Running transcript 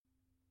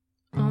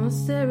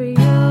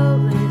stereo,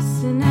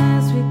 listen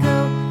as we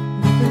go.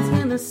 Nothing's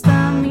gonna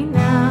stop me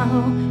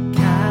now.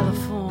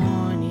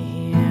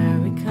 California, here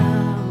we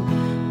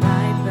come.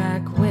 Right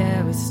back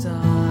where we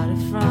started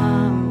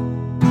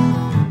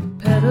from.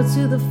 Pedal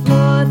to the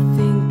floor,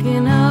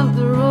 thinking of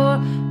the roar.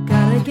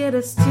 Gotta get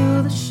us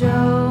to the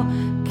show.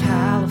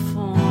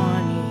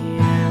 California,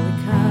 here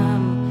we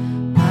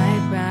come.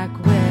 Right back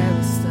where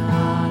we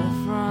started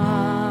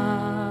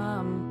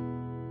from.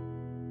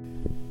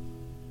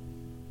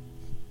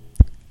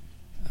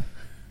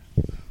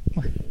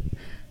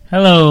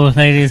 Hello,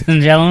 ladies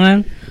and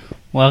gentlemen.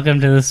 Welcome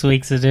to this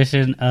week's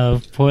edition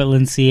of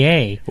Portland,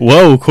 CA.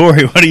 Whoa,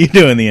 Corey, what are you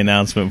doing the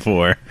announcement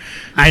for?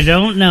 I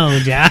don't know,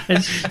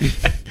 Josh.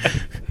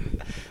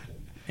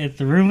 It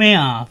threw me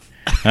off.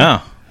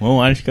 Oh, well,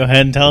 why don't you go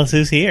ahead and tell us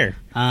who's here?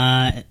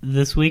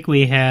 This week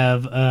we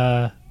have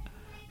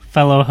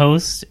fellow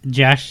hosts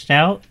Josh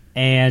Stout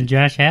and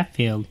Josh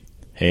Hatfield,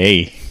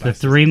 Hey, the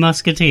Three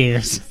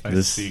Musketeers. Nice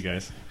to see you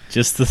guys.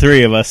 just the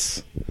three of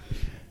us.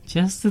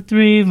 Just the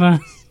three of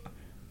us.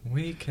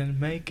 We can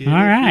make it. All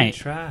right. If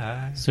we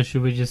try. So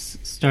should we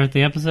just start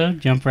the episode?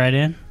 Jump right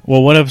in?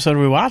 Well, what episode are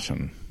we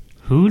watching?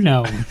 Who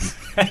knows?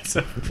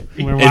 So,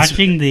 We're It's-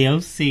 watching the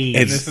OC.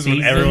 this is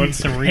when everyone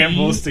Season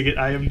scrambles to get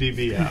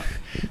IMDb out.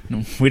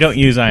 We don't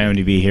use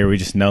IMDb here, we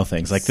just know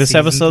things. Like this Season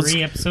episode's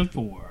 3, episode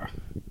 4.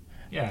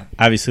 Yeah.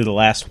 obviously the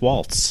last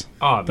waltz. The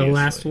Obviously.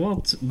 Last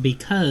Waltz,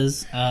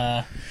 because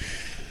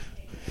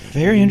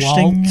Very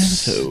interesting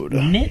Waltz episode.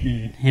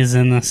 Mitten is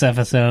in this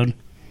episode.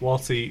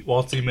 Waltzy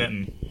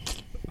Mitten.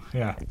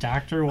 Yeah.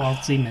 Dr.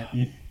 Waltzy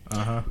Mitten.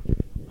 Uh-huh.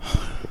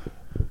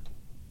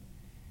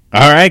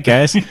 All right,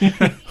 guys.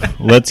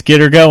 Let's get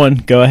her going.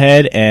 Go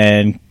ahead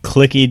and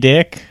clicky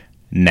dick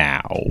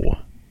now.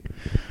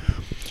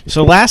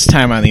 So last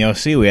time on the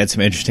OC, we had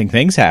some interesting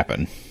things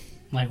happen.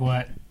 Like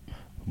what?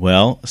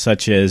 Well,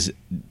 such as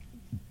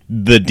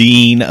the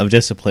Dean of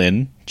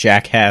Discipline,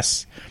 Jack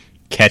Hess,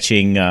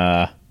 catching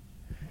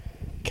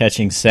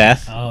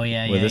Seth Oh,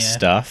 yeah, with yeah, his yeah.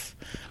 stuff.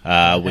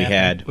 We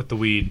had With the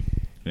weed.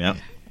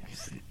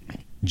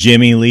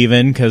 Jimmy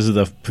leaving because of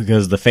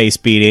the face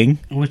beating.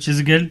 Which is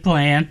a good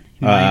plan.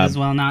 He might Uh, as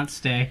well not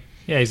stay.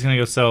 Yeah, he's going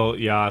to go sell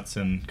yachts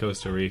in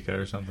Costa Rica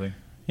or something.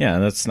 Yeah,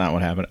 that's not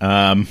what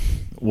happened.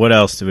 What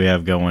else do we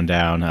have going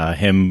down?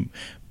 Him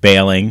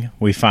bailing.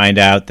 We find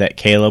out that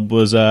Caleb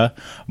was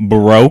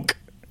broke,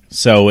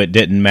 so it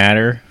didn't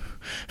matter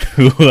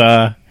who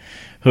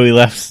he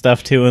left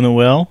stuff to in the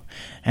will.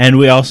 And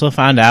we also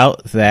found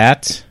out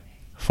that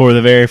for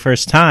the very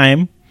first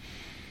time,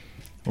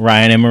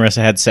 Ryan and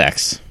Marissa had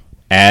sex.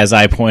 As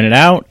I pointed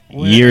out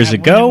years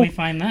ago. When did we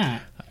find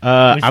that? We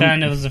I'm-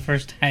 found it was the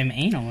first time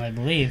anal, I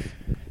believe.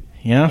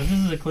 yeah, But this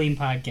is a clean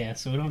podcast,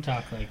 so we don't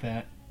talk like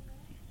that.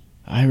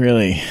 I'm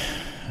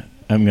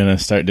going to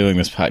start doing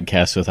this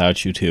podcast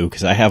without you two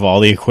because I have all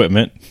the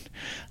equipment.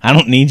 I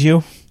don't need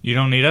you. You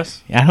don't need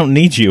us? I don't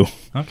need you.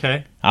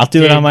 Okay. I'll do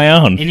it Did on my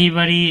own.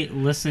 Anybody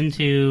listen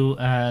to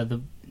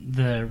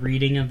the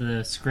reading of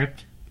the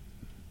script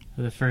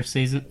of the first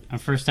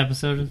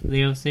episode of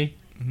the OC?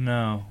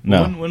 No.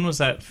 No. When was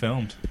that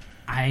filmed?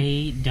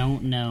 I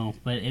don't know,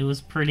 but it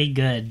was pretty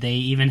good. They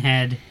even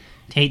had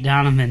Tate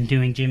Donovan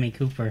doing Jimmy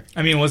Cooper.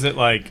 I mean, was it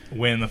like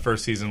when the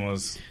first season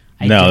was...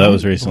 I No, that don't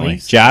was recently.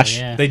 believe so, Josh?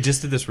 yeah. They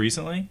just did this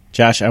recently?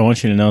 Josh, I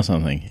want you to know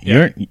something. Yeah.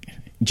 You're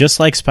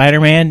just like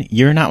Spider-Man,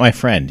 you're not my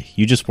friend.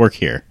 You just work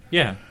here.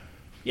 Yeah.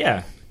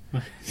 Yeah.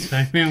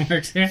 Spider-Man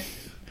works here?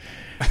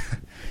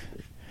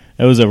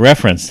 It was a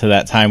reference to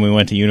that time we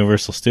went to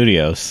Universal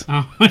Studios.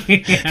 Oh,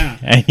 yeah.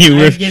 And I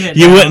get it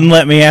now. wouldn't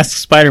let me ask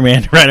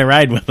Spider-Man to ride a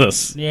ride with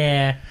us.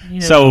 Yeah. you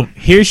know. So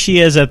here she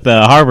is at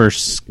the Harbor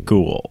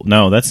School.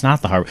 No, that's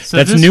not the Harbor. So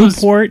that's this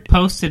Newport was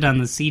posted on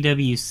the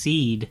CW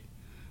Seed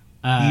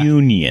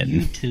Union.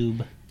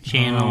 YouTube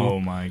channel Oh,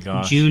 my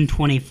gosh. June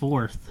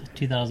 24th,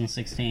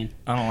 2016.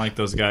 I don't like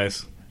those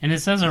guys. And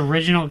it says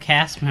original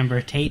cast member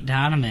Tate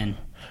Donovan.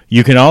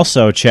 You can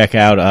also check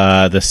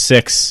out the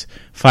 6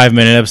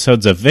 5-minute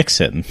episodes of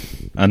Vixen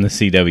on the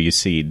CW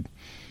Seed.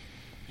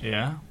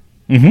 Yeah?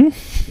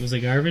 Mm-hmm. Was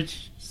it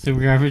garbage? Super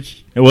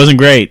garbage? It wasn't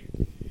great.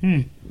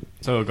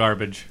 So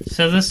garbage.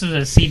 So this is a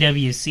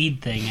CW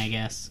Seed thing, I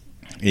guess.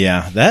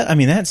 Yeah, that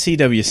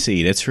CW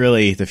Seed, it's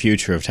really the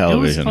future of It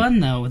television. was fun,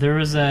 though. There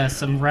was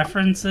some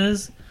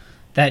references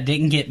that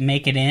didn't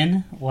make it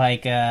in,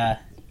 like,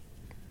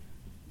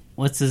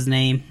 what's his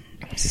name?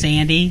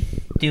 Sandy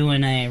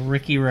doing a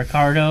Ricky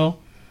Ricardo.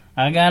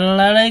 I got a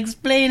lot of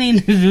explaining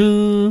to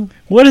do.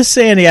 What does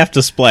Sandy have to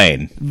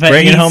explain? But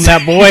Bringing home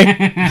that boy?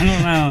 I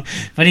don't know.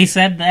 But he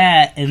said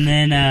that, and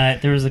then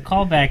there was a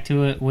callback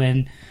to it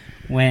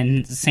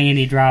when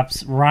Sandy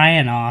drops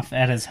Ryan off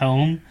at his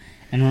home,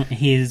 and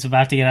he's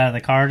about to get out of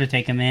the car to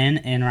take him in,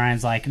 and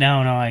Ryan's like, no,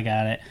 I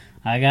got it.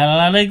 I got a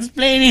lot of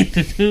explaining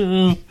to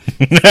do.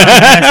 He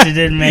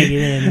didn't make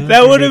it in. It was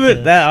That would have been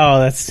ridiculous. that. Oh,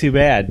 that's too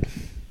bad.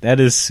 That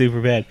is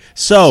super bad.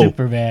 So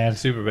Super bad.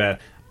 Super bad.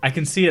 I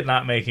can see it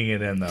not making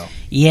it in though.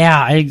 Yeah,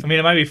 I mean,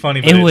 it might be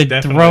funny, but it it would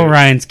definitely throw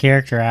Ryan's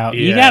character out.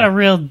 You Yeah. got a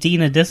real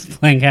Dean of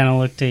Discipline kind of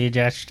look to you,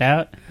 Josh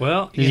Stout.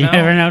 Well, Did you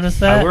ever notice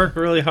that? I work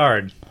really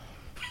hard.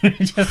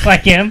 Just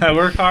like him. I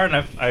work hard,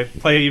 and I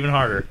play even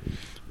harder.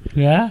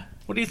 Yeah.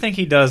 What do you think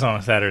he does on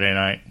a Saturday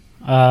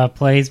night?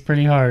 Plays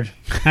pretty hard.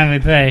 I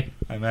would say.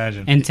 I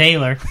imagine. And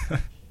Taylor.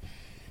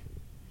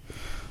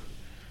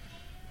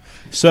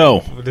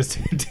 So, Does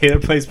Taylor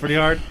plays pretty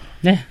hard?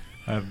 Yeah.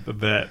 I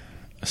bet.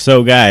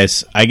 so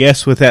guys, I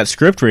guess with that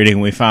script reading,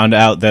 we found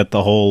out that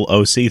the whole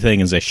OC thing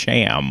is a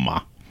sham.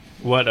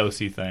 What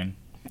OC thing?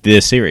 The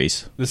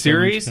series. The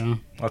series? So.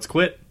 Let's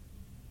quit.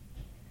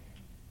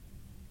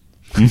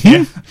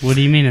 What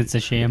do you mean it's a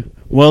sham?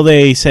 Well,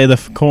 they say the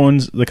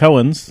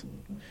Coens,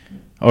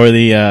 or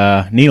the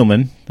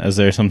Needlemen, as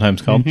they're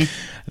sometimes called,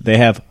 they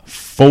have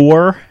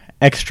 4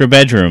 extra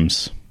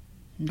bedrooms.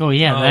 Oh,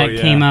 yeah, Oh, that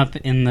yeah. came up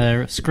in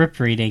the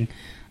script reading.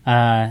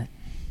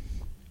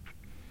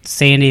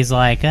 Sandy's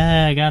like,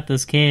 I got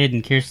this kid,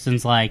 and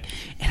Kirsten's like,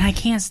 and I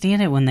can't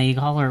stand it when they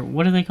call her,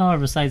 what do they call her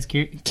besides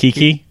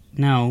Kiki?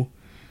 No.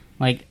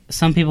 Like,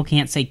 some people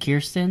can't say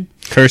Kirsten.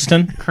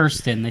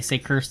 Kirsten? They say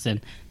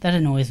Kirsten. That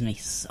annoys me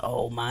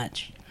so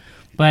much.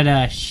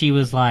 But she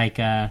was like,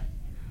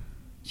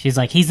 she's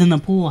like, he's in the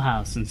pool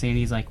house. And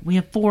Sandy's like, we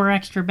have 4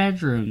 extra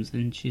bedrooms.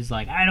 And she's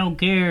like, I don't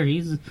care.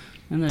 He's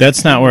in the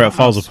That's not where it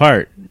falls house.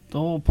 apart. The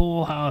whole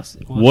pool house.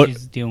 Well, What-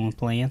 she's dealing with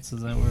plants.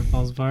 Is that where it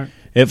falls apart?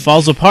 It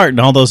falls apart in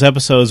all those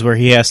episodes where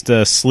he has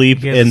to sleep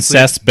He has to in sleep-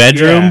 Seth's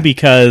bedroom yeah.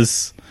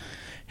 because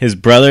his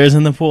brother is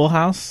in the pool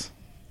house.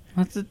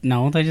 What's it?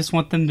 No, they just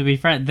want them to be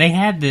friends. They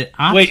had the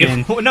option.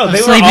 Wait, no, of they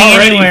were sleeping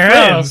already anywhere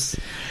friends. else.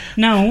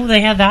 No, they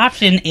had the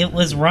option. It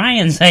was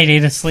Ryan's idea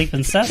to sleep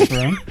in Seth's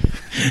room.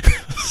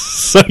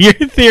 So your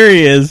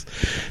theory is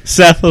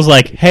Seth was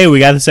like, hey, we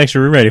got this extra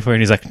room ready for you.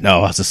 And he's like,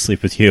 no, I'll just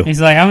sleep with you. He's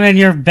like, I'm in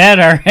your bed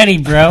already,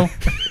 bro.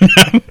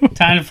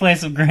 Time to play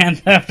some Grand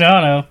Theft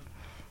Auto.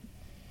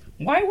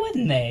 Why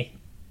wouldn't they?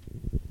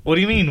 What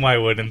do you mean, why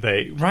wouldn't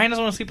they? Ryan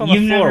doesn't want to sleep on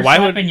You've the floor. never Why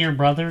slept would... in your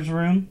brother's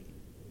room?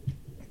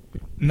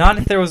 Not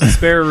if there was a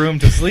spare room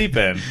to sleep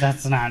in.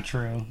 That's not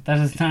true. That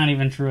is not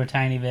even true a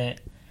tiny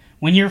bit.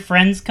 When your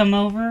friends come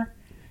over,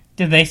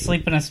 did they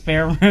sleep in a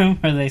spare room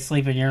or they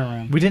sleep in your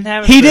room? We didn't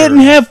have a He spare didn't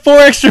room. have 4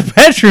 extra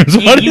bedrooms.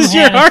 What If you is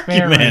your had a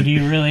spare room, argument? do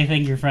you really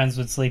think your friends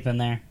would sleep in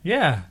there?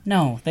 Yeah.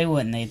 No, they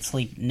wouldn't. They'd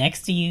sleep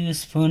next to you,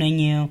 spooning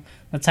you.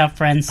 That's how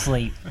friends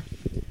sleep.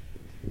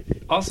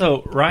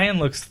 Also, Ryan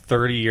looks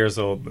 30 years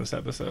old in this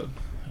episode.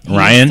 He's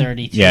Ryan?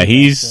 32, Yeah,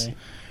 actually.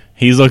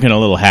 he's looking a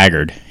little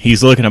haggard.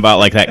 He's looking about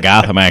like that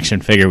Gotham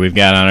action figure we've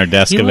got on our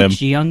desk He of him.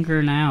 looks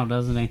younger now,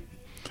 doesn't he?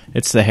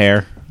 It's the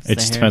hair. It's It the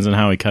just hair. depends on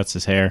how he cuts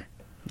his hair.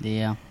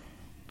 Yeah.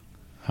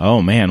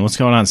 Oh, man. What's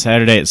going on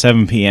Saturday at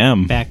 7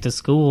 p.m.? Back to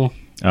school.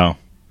 Oh.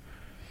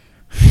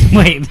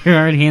 Wait, they're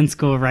already in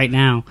school right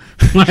now.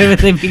 Why would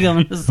they be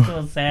going to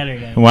school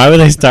Saturday? Why would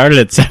they start it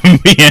at 7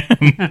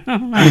 p.m.? I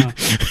don't know.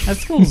 That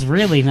school's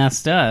really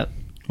messed up.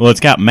 Well,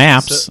 it's got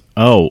maps.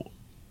 Oh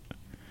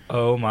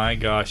my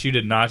gosh, you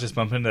did not just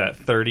bump into that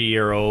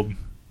 30-year-old.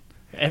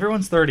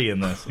 Everyone's 30 in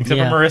this, except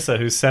Yeah. for Marissa,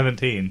 who's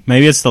 17.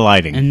 Maybe it's the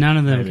lighting. And none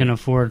of them Maybe. can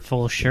afford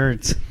full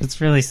shirts.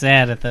 It's really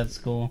sad at that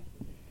school.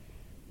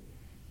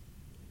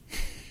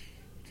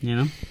 You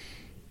know?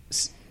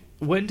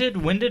 When did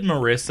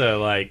Marissa,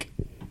 like...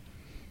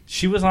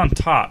 She was on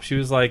top. She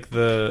was like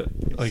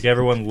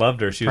everyone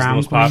loved her. She was the Prom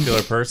most queen?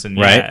 popular person.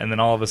 Yeah, Right. and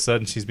then all of a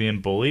sudden she's being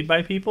bullied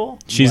by people?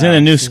 She's Wow, in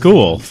a new she's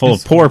school in a full new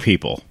of poor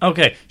people.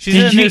 Okay, she's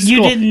in a Did new you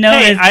school. didn't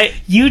notice? Hey,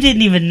 You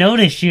didn't even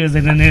notice she was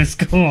in a new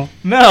school.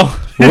 No.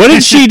 What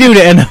did she do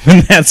to end up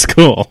in that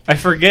school? I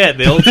forget.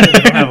 The old people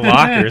don't have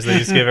lockers. They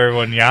just give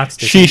everyone yachts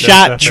to She keep their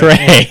shot stuff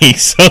in. Trey,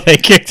 so they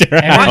kicked her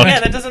Everyone- out. Yeah,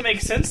 that doesn't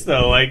make sense,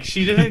 though. Like,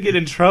 she didn't get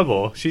in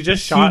trouble. She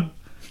just shot...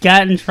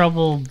 Got in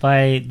trouble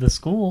by the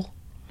school.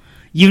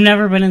 You've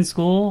never been in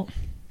school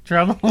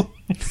trouble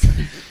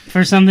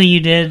for something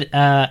you did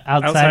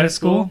outside of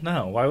school?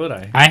 No, why would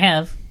I? I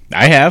have.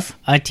 I have.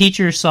 A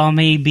teacher saw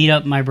me beat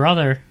up my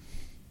brother,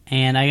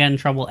 and I got in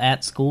trouble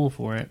at school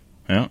for it.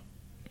 Yeah.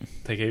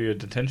 They gave you a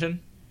detention?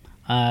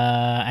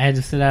 I had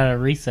to sit out of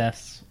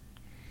recess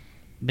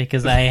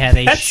because I had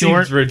a That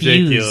short seems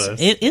ridiculous.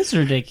 fuse. It is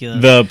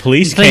ridiculous. The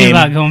police I'm thinking came.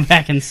 about going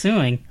back and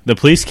suing. The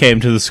police came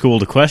to the school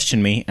to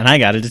question me, and I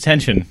got a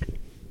detention.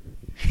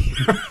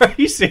 Are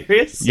you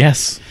serious?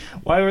 Yes,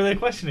 Why were they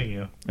questioning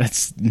you?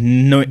 that's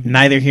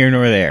neither here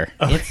nor there.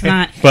 It's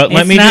not. But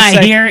let it's me not just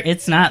say- here.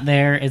 It's not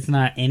there. It's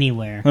not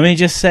anywhere. Let me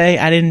just say,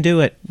 I didn't do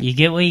it. You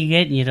get what you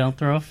get, and you don't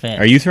throw a fit.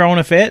 Are you throwing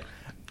a fit?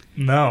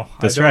 No,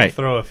 That's I don't right.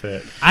 throw a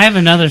fit. I have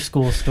another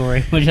school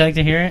story. Would you like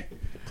to hear it?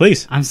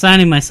 Please. I'm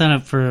signing my son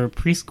up for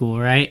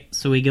preschool, right?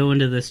 So we go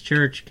into this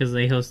church because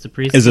they host a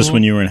preschool. Is this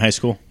when you were in high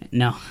school?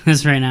 No, this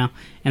is right now.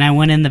 And I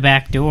went in the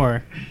back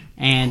door,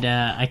 and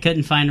I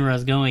couldn't find where I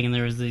was going, and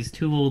there was these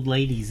two old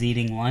ladies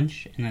eating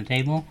lunch in a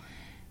table.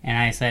 And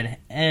I said,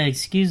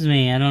 excuse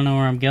me, I don't know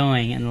where I'm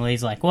going. And the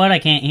lady's like, what? I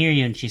can't hear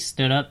you. And she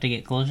stood up to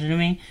get closer to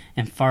me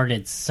and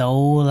farted so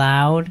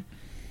loud.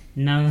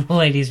 None of the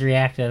ladies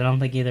reacted. I don't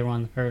think either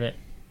one heard it.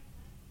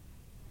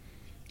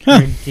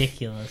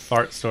 Ridiculous.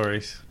 Fart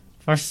stories.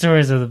 Our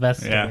stories are the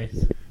best Yeah.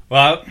 stories.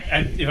 Well,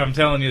 if I'm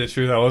telling you the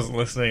truth, I wasn't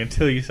listening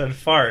until you said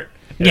fart.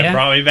 And it Yeah.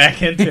 brought me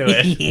back into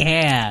it.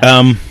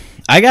 Yeah.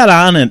 I got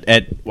on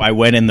I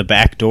went in the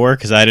back door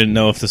because I didn't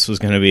know if this was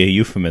going to be a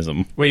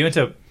euphemism. Wait, you went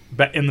to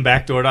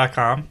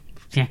inthebackdoor.com?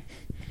 Yeah.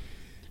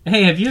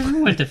 Hey, have you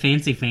ever went to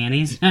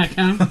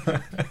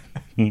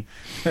fancyfannies.com?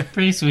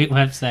 Pretty sweet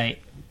website.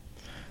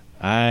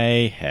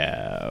 I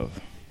have.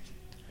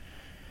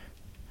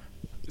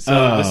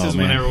 So this is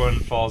when man. everyone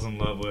falls in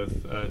love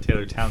with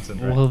Taylor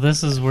Townsend, right? Well,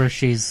 this is where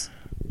she's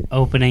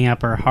opening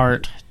up her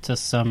heart to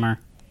Summer.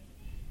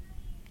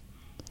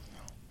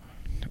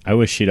 I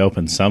wish she'd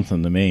open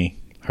something to me.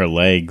 Her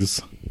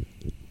legs.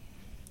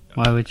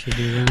 Why would she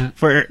do that?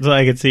 So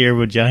I could see her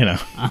vagina.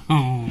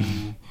 Oh.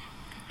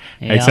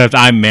 Yeah, Except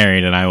I'm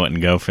married and I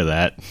wouldn't go for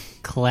that.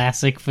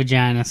 classic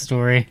vagina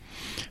story.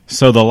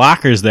 So the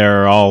lockers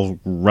there are all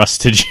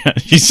rusted.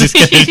 She's just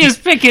Did gonna, she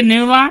just pick a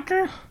new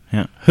locker?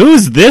 yeah.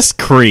 Who's this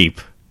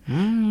creep? I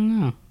don't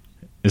know.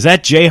 Is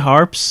that Jay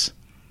Harps?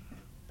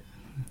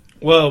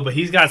 Whoa, but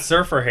he's got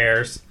surfer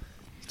hairs,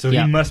 so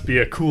Yeah. he must be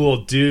a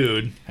cool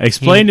dude.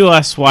 Explain to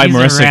us why He's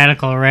Marissa. a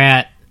radical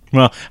rat.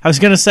 Well, I was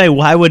going to say,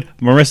 why would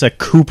Marissa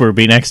Cooper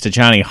be next to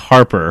Johnny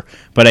Harper?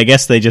 But I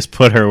guess they just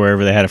put her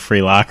wherever they had a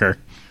free locker.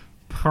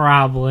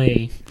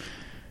 Probably.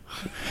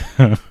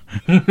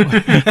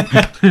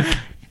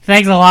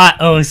 Thanks a lot,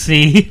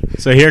 OC.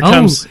 So here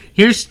comes.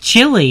 Here's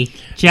chili.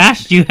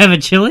 Josh, do you have a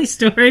chili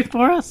story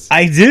for us?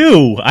 I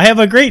do. I have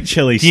a great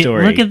chili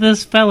story. Look at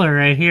this fella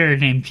right here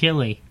named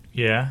Chili.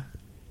 Yeah.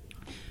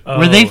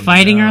 Were they Oh,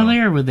 fighting no.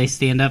 earlier, or would they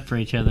stand up for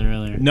each other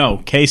earlier? No,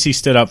 Casey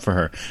stood up for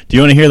her. Do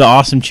you want to hear the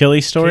awesome chili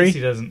story?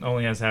 Casey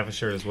only has half a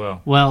shirt as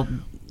well. Well,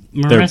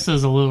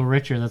 Marissa's a little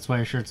richer, that's why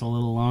her shirt's a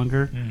little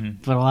longer. Mhm.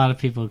 But a lot of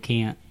people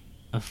can't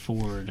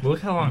afford.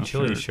 Look how long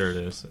Chili's shirt. shirt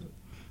is.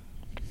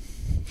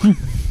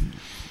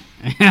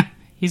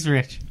 He's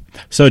rich.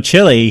 So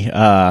Chili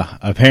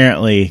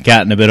apparently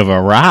got in a bit of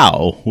a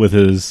row with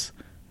his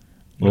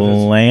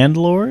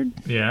landlord.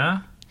 Yeah.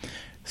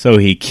 So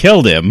he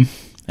killed him,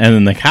 and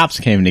then the cops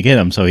came to get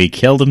him, so he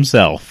killed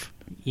himself.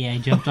 Yeah, he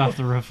jumped off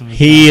the roof of his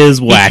He house. is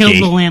He wacky.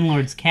 killed the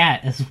landlord's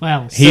cat as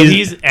well. So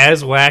he's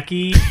as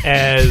wacky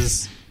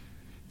as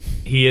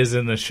he is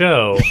in the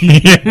show.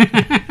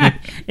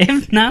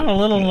 If not a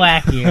little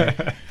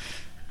wackier.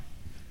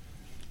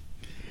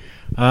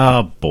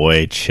 Oh,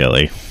 boy,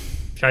 Chili.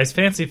 Guys,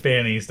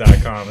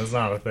 fancyfannies.com is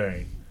not a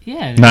thing.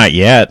 Yeah. Not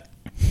yet.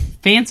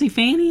 Fancy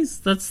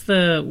Fannies? That's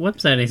the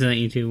website I sent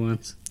you to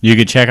once. You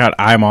could check out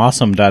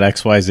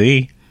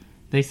imawesome.xyz.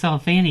 They sell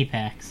fanny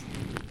packs.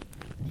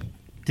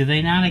 Do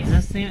they not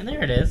exist?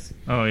 There it is.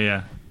 Oh,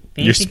 yeah.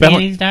 You're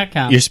spelling-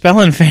 FancyFannies.com. You're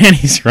spelling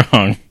fannies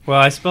wrong. Well,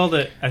 I spelled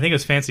it, I think it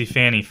was Fancy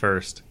Fanny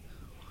first.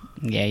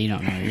 Yeah, you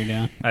don't know what you're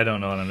doing. I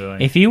don't know what I'm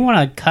doing. If you want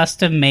a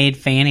custom-made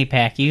fanny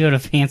pack, you go to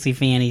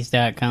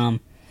FancyFannies.com.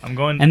 I'm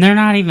going... And they're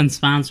not even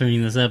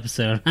sponsoring this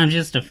episode. I'm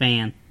just a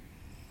fan.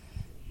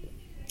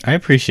 I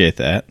appreciate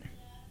that.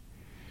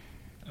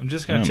 I'm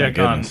just going Oh, to my check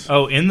on... goodness.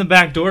 Oh,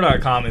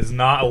 inthebackdoor.com is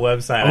not a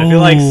website. I feel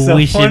like someone...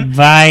 we should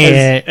buy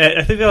it.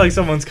 I feel like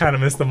someone's kind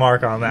of missed the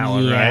mark on that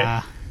one, right?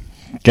 Yeah.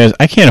 Guys,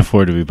 I can't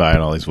afford to be buying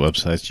all these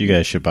websites. You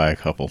guys should buy a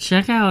couple.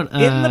 Check out...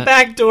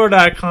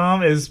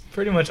 Inthebackdoor.com is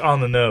pretty much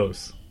on the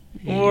nose.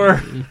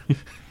 Or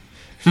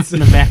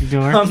the back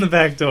door. on the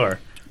back door.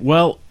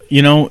 Well,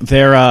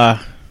 they're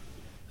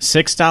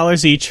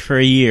 $6 each for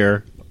a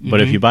year, but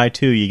if you buy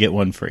two, you get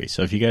one free.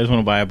 So if you guys want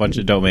to buy a bunch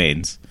of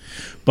domains,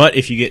 but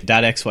if you get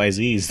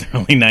 .xyz's, they're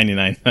only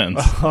 99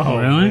 cents. Oh,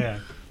 Really? man.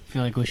 I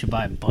feel like we should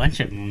buy a bunch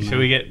of them. Should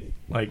we get,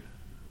 like,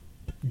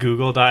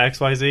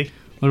 Google.xyz?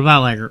 What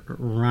about, like,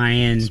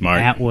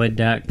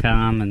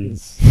 RyanAtwood.com and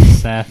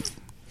Seth?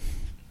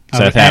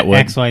 Seth Atwood.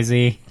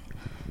 XYZ.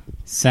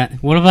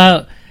 What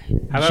about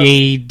How about-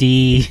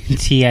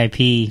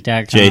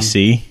 JDTIP.com?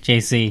 JC.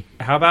 JC.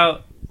 How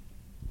about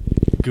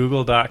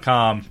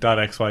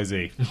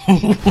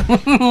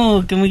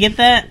Google.com.xyz? Can we get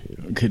that?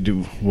 Could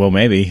do well,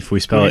 maybe if we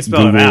spell We it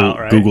spell it Google, out,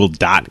 right?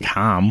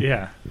 Google.com.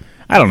 Yeah.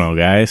 I don't know,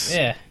 guys.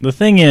 Yeah. The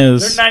thing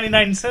is, They're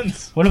 99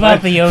 cents. What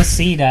about the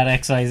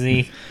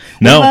OC.xyz?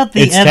 no, What about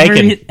the it's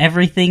taken.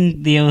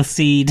 everything the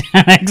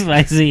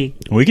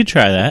OC.xyz? We could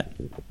try that.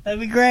 That'd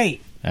be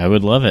great. I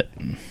would love it.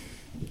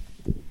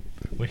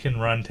 We can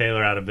run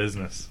Taylor out of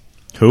business.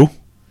 Who?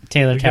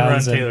 Taylor We can run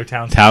Townsend. Taylor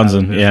Townsend.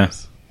 Townsend, out of yeah.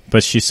 business.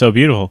 But she's so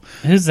beautiful.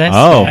 Who's that?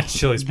 Oh. That's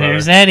Chili's brother.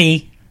 There's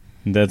Eddie.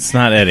 That's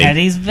not Eddie.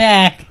 Eddie's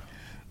back.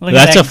 Look at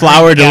That's that a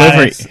flower Greek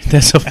delivery. goddess.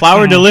 That's a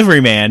flower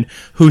delivery man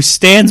who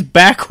stands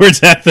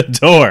backwards at the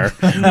door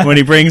when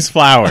he brings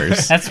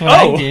flowers. That's what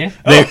Oh. I do.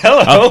 They-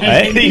 hello. oh,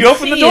 hey. You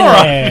opened the See door you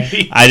on there.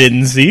 me. I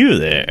didn't see you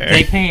there.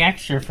 They pay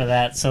extra for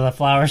that, so the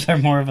flowers are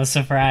more of a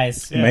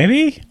surprise. Yeah.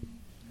 Maybe.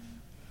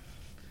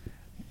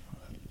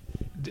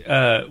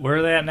 Where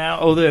are they at now?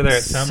 Oh, they're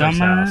at Summer's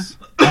Summer. house.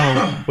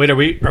 Oh, Wait, are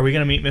we going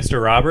to meet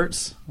Mr.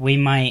 Roberts? we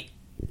might.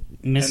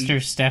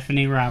 Mr.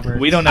 Stephanie Roberts.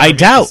 We don't. I ever meet the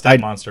doubt- Step I-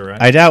 monster, right?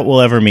 I doubt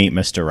we'll ever meet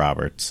Mr.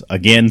 Roberts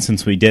again,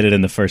 since we did it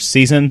in the first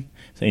season,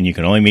 and you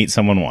can only meet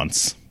someone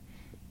once.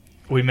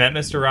 We met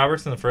Mr.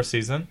 Roberts in the first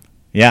season.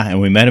 Yeah,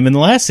 and we met him in the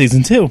last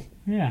season, too.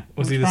 Yeah.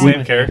 Was he the What's wrong same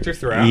with character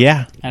throughout?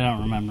 Yeah. you? I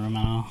don't remember him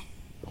at all.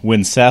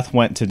 When Seth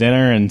went to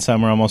dinner and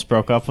Summer almost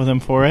broke up with him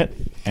for it.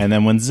 And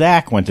then when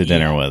Zach went to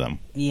dinner with him.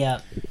 Yeah.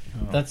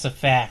 That's a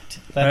fact.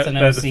 That's an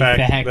That's OC a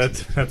fact. fact.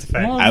 That's a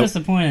I'm a fact. little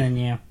disappointed in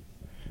you.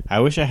 I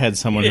wish I had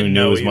someone You who didn't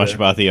knew know as much either.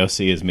 about the OC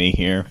as me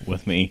here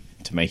with me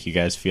to make you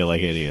guys feel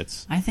like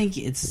idiots. I think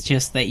it's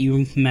just that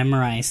you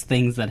memorize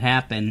things that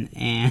happen,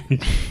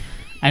 and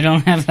I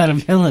don't have that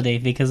ability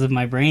because of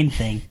my brain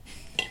thing.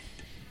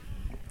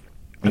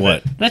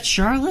 What? That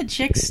Charlotte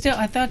chick still,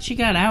 I thought she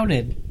got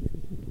outed.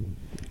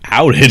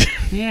 Outed?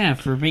 Yeah,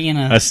 for being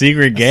A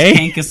secret gay?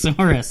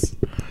 Skankosaurus.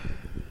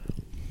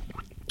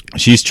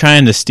 She's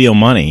trying to steal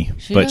money,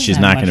 She but doesn't she's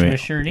have not much going of to a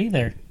be. shirt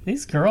either.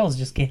 These girls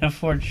just can't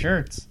afford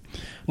shirts.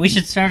 We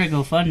should start a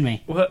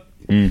GoFundMe. What?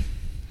 Mm.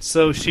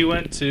 So she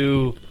went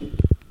to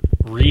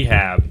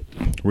rehab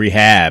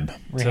Rehab.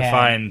 to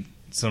find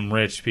some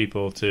rich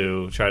people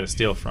to try to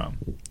steal from.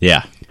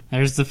 Yeah.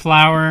 There's the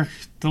flower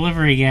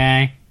delivery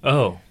guy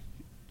Oh,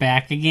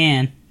 back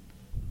again.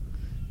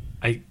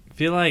 I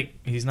feel like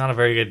he's not a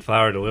very good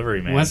flower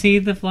delivery man. Was he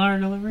the flower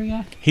delivery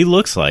guy, He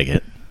looks like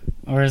it.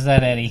 or is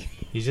that Eddie?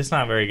 He's just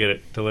not very good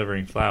at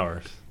delivering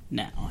flowers.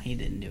 No, he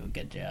didn't do a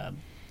good job.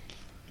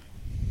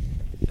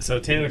 So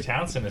Taylor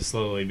Townsend is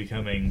slowly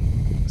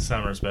becoming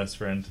Summer's best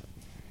friend.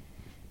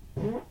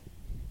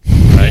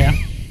 Yeah,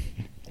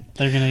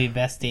 they're gonna be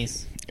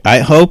besties. I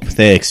hope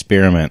they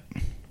experiment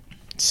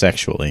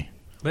sexually.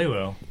 They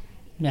will.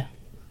 Yeah.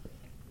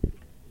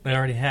 They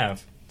already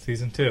have.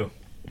 Season 2.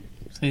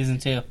 Season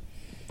 2.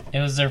 It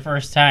was their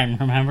first time,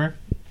 remember?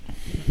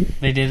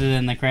 They did it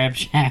in the Crab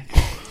Shack.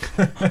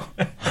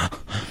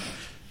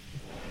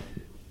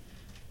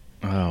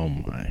 Oh,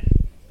 my.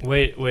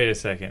 Wait a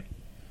second.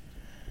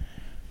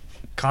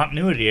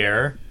 Continuity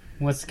error.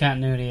 What's the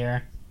continuity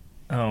error?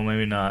 Oh,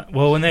 maybe not.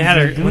 Well, when they had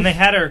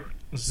her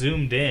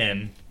zoomed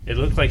in, it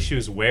looked like she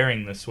was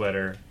wearing the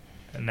sweater,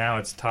 and now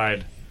it's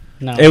tied.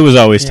 No. It was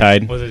always Yeah.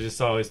 tied. Was it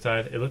just always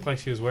tied? It looked like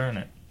she was wearing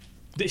it.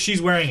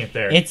 She's wearing it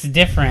there. It's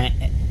different.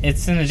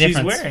 It's in a She's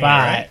different wearing it,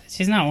 spot. right?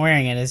 She's not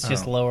wearing it. It's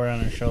just Oh. lower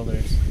on her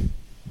shoulders.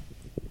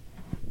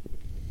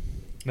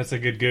 That's a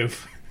good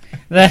goof.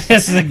 That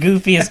is the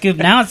goofiest goof.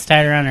 Now it's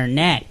tied around her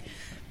neck.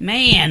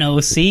 Man,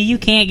 OC, you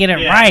can't get it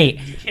Yeah, right.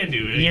 You can't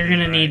do it. You're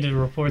gonna need to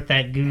report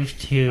that goof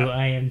to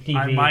IMDb.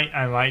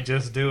 I might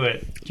just do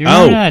it. Do you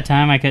remember Oh. that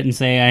time I couldn't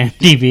say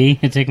IMDb?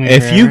 It took me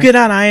If forever. you get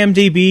on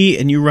IMDb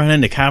and you run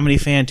into Comedy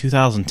Fan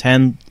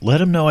 2010, let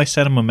them know I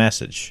sent them a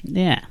message.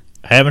 Yeah.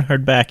 I haven't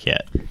heard back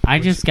yet. I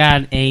just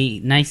got a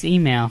nice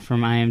email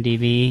from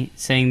IMDb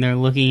saying they're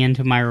looking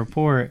into my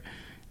report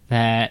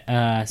that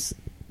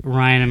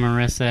Ryan and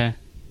Marissa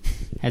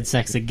had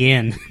sex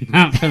again,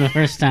 not for the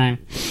first time.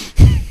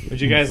 Would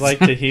you guys like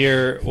to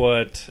hear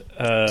what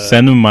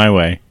Send them my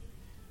way.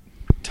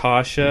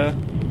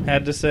 Tasha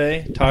had to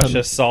say?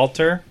 Tasha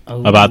Salter.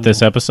 Oh. About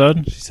this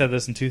episode, She said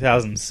this in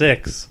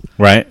 2006.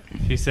 right?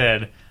 She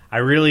said, I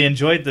really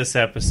enjoyed this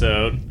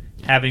episode,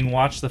 having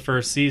watched the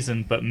first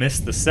season but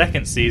missed the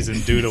second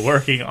season due to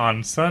working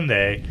on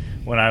Sunday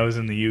when I was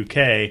in the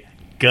UK.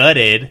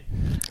 Gutted.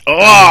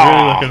 I'm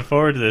really looking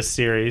forward to this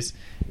series,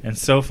 and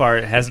so far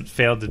it hasn't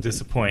failed to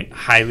disappoint.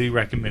 Highly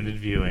recommended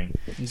viewing.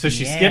 So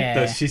she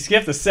Yeah.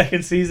 skipped the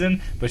second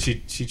season, but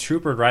she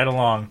troopered right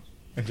along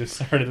and just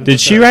started. with Did the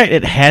she third. write,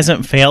 "It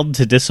hasn't failed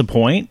to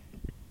disappoint"?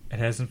 It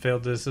hasn't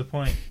failed to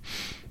disappoint.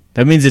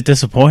 That means it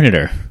disappointed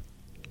her.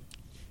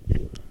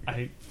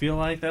 I feel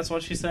like that's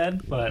what she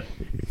said, but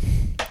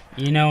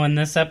You know, in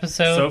this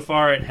episode, so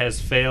far it has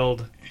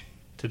failed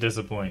to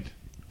disappoint.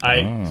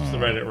 I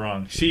read it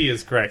wrong. She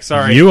is correct.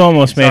 Sorry. You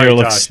almost made Sorry, her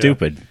look Tasha.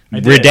 stupid. I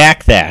did.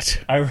 Redact that.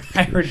 I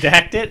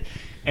redact it,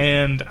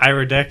 and I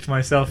redact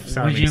myself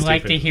sounding would you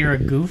like to stupid. hear a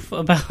goof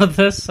about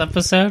this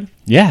episode?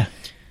 Yeah.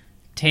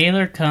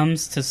 Taylor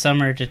comes to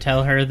Summer to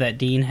tell her that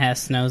Dean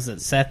Hess knows that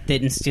Seth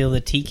didn't steal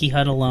the tiki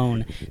hut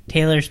alone.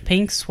 Taylor's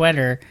pink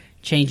sweater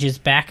changes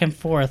back and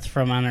forth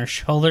from on her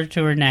shoulder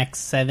to her neck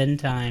 7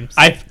 times.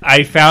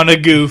 I found a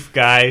goof,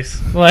 guys.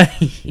 What?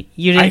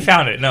 You didn't, I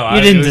found it. No,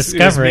 you didn't it was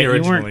discover me it. You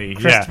originally. weren't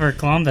Christopher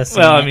Columbus.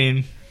 Well, in I it.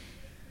 mean,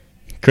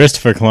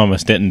 Christopher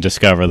Columbus didn't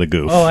discover the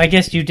goof. Oh, I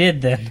guess you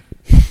did then.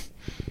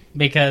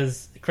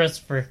 Because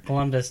Christopher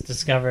Columbus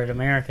discovered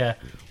America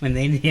when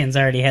the Indians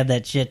already had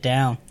that shit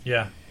down.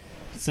 yeah.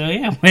 So,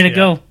 yeah, way to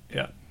go.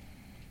 Yeah.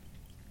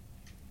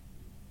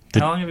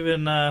 Did- How long have you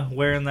been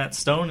wearing that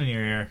stone in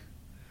your ear?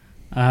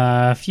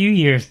 A few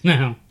years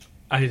now.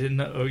 I didn't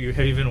know. Oh,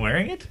 have you been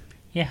wearing it?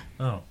 Yeah.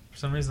 Oh, for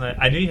some reason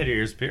I knew you had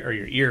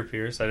your ear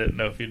pierced. I didn't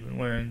know if you'd been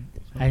wearing.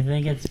 I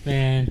think it's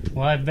been...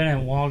 Well, I've been at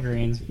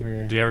Walgreens for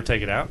Did you ever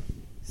take it out?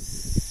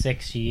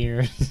 6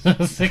 years.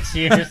 6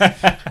 years.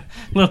 A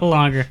little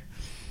longer.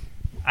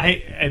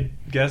 I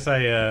guess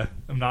I'm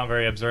not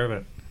very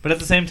observant, but at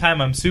the same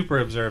time I'm super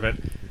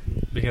observant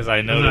because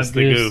I noticed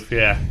the goose. goof.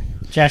 Yeah.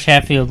 Josh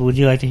Hatfield, would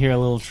you like to hear a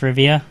little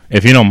trivia?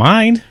 If you don't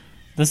mind.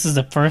 This is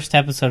the first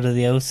episode of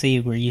the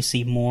OC where you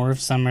see more of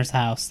Summer's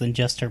house than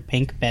just her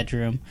pink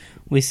bedroom.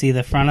 We see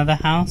the front of the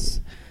house,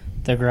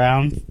 the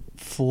ground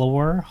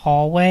floor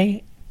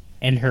hallway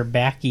and her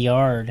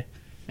backyard.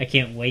 I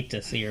can't wait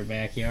to see her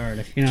backyard,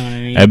 if you know what I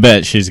mean. I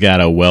bet she's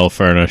got a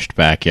well-furnished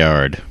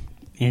backyard.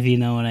 If you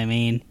know what I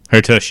mean.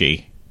 Her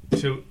tushy.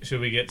 Should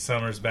we get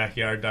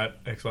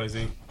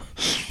summersbackyard.xyz?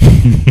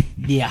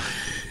 Yeah,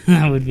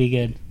 that would be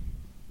good.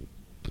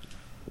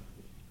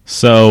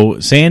 So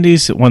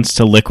Sandy's wants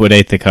to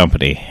liquidate the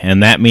company,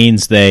 and that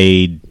means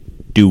they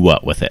do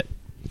what with it?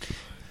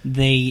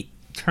 They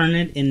turn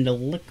it into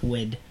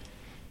liquid.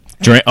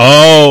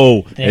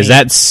 Is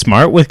that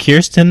smart with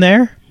Kirsten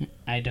there?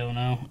 I don't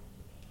know.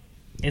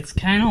 It's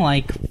kind of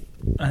like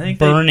I think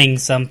burning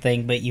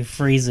something, but you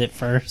freeze it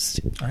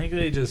first. I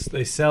think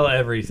they sell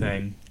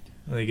everything.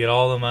 They get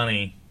all the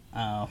money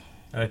Oh.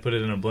 and they put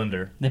it in a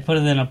blender. They put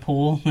it in a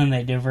pool and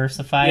they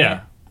diversify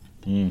Yeah.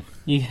 it.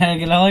 You gotta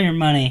get all your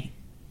money.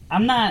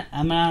 I'm not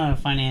a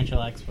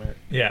financial expert,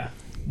 Yeah.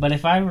 but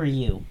if I were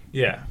you,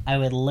 Yeah. I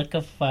would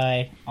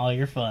liquefy all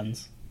your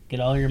funds,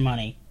 get all your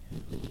money,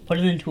 put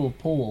it into a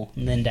pool,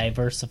 and then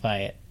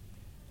diversify it.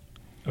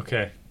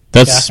 Okay.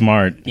 That's Yeah.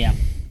 smart. Yeah.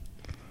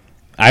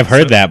 I've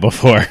heard that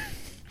before.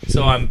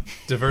 So I'm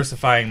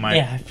diversifying my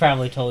Yeah, I've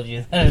probably told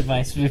you that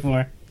advice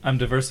before. I'm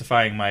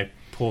diversifying my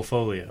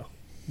portfolio.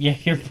 Yeah,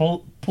 your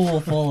pool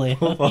folio.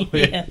 Pool folio.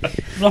 Yeah.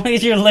 As long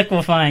as you're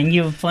liquefying,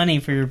 you have plenty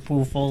for your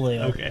pool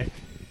folio. Okay.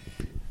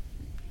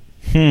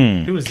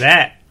 Who was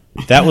that?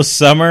 That was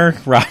Summer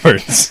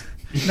Roberts.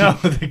 No,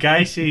 the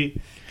guy she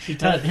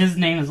touched. His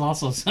name is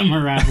also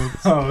Summer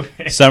Roberts. Oh,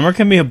 okay. Summer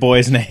can be a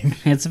boy's name.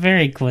 It's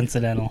very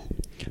coincidental.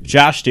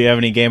 Josh, do you have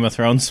any Game of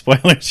Thrones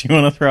spoilers you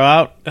want to throw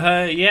out?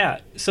 Yeah.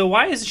 So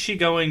why is she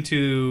going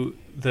to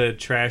the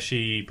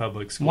trashy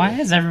public school? Why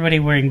is everybody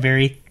wearing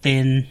very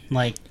thin,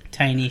 like,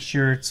 tiny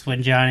shirts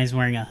when Johnny's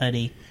wearing a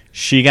hoodie?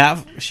 She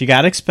got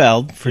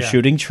expelled for Yeah.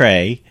 shooting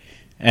Trey,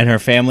 and her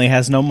family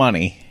has no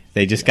money.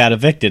 They just got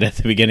evicted at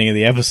the beginning of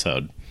the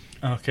episode.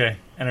 Okay.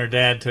 And her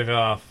dad took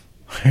off.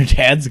 Her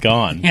dad's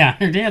gone. Yeah,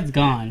 her dad's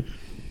gone.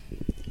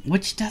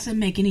 Which doesn't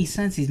make any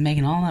sense. He's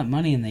making all that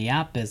money in the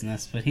yacht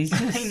business, but he's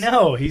just... I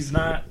know, he's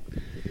not.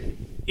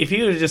 If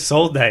he would have just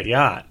sold that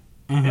yacht,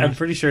 I'm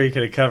pretty sure he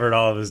could have covered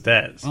all of his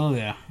debts. Oh,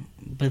 yeah.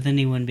 But then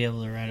he wouldn't be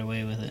able to ride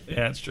away with it. Yeah,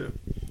 that's true.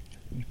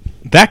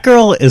 That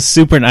girl is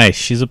super nice.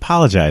 She's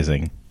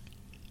apologizing.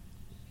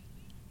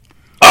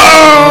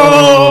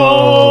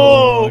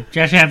 Oh!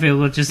 Josh Hatfield,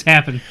 what just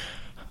happened?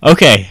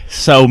 Okay,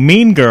 so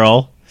Mean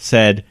Girl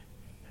said...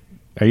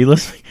 Are you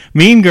listening?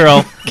 Mean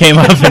Girl came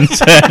up and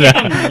said...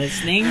 I'm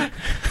listening.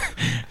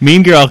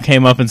 Mean Girl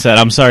came up and said,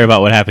 I'm sorry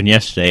about what happened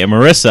yesterday. And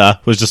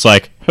Marissa was just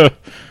like,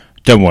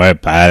 don't worry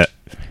about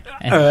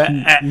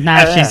it.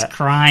 Now she's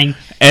crying.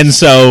 And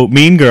so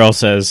Mean Girl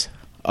says,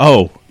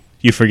 oh,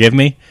 you forgive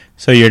me?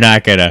 So you're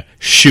not going to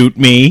shoot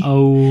me?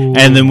 Oh.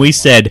 And then we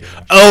said,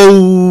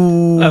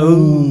 oh.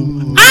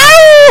 Oh.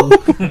 Ow!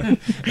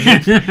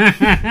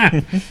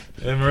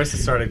 And Marissa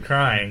started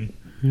crying.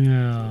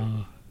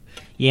 No.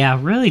 Yeah,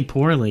 really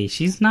poorly.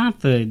 She's not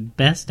the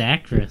best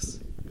actress.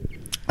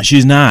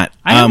 She's not.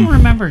 I don't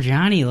remember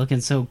Johnny looking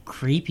so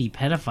creepy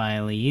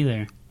pedophile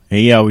either.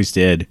 He always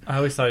did. I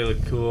always thought he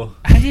looked cool.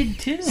 I did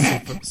too.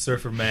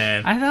 Surfer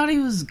man. I thought he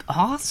was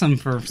awesome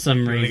for some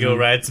I'm gonna reason. go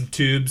ride some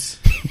tubes.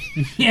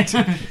 Yeah.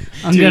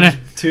 I'm gonna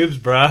Tubes,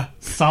 bruh.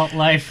 salt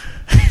life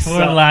for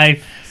Salt.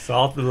 life.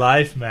 Salt the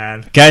life,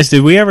 man. Guys,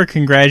 did we ever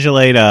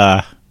congratulate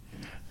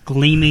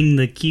Gleaming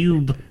the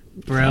cube,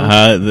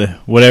 bro.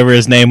 whatever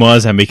his name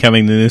was on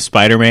becoming the new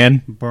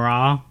Spider-Man?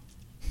 Bra.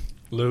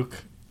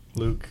 Luke.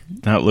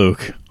 Not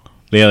Luke.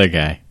 The other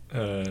guy.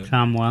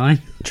 Tom Welling.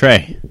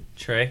 Trey.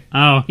 Trey.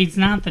 Oh, he's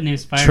not the new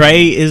Spider-Man.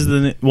 Trey is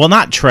the... Well,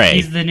 not Trey.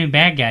 He's the new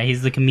bad guy.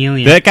 He's the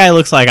chameleon. That guy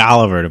looks like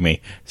Oliver to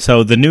me.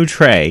 So the new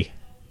Trey,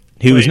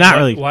 he was not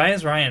really... Why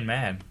is Ryan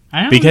mad?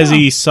 I don't Because know.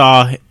 he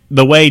saw...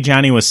 The way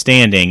Johnny was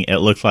standing, it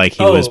looked like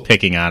he was Oh.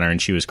 picking on her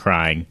and she was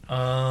crying.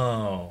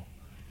 Oh.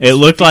 It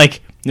looked like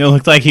he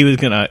was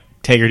going to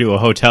take her to a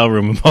hotel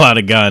room and pull out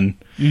a gun.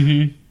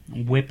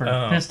 Mm-hmm. Whipper.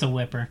 Oh. Pistol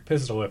whipper.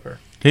 Pistol whipper.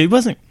 He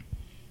wasn't...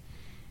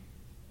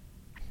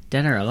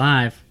 Dead or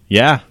alive.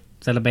 Yeah.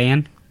 Is that a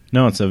band?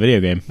 No, it's a video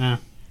game.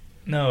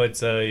 No,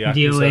 it's a Yakuza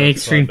DOA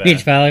Extreme bloodbath.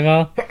 Beach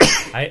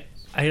Volleyball.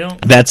 I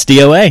don't That's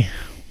DOA.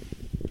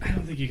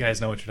 think you guys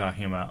know what you're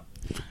talking about.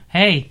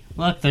 Hey,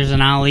 look, there's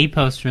an Ali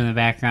poster in the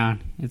background.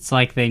 It's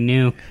like they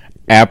knew.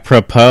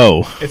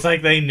 Apropos. It's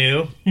like they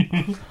knew.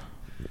 You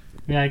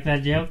like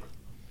that joke?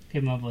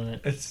 Came up with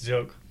it. It's a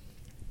joke.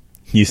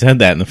 You said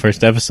that in the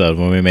first episode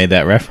when we made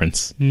that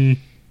reference. Mm.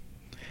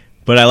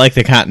 But I like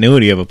the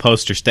continuity of a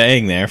poster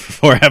staying there for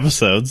 4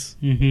 episodes.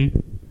 Mm-hmm.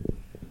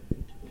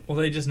 Well,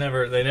 they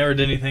never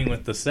did anything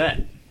with the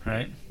set,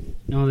 right?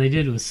 No, they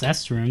did with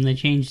Seth's room. They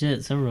changed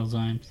it several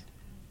times.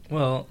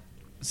 Well,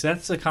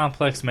 Seth's a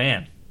complex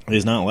man.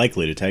 He's not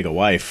likely to take a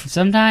wife.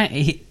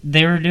 Sometimes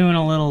they were doing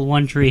a little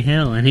One Tree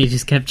Hill, and he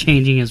just kept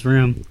changing his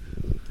room.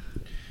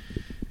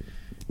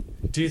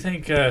 Do you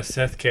think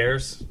Seth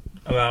cares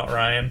about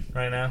Ryan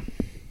right now?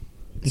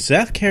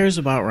 Seth cares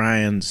about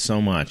Ryan so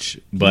much,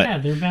 but yeah,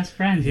 they're best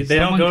friends. If They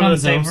don't someone go to the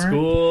comes same over-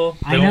 school.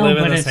 I They don't know, live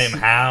in but the it's- same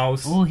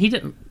house. Well,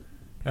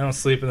 They don't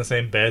sleep in the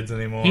same beds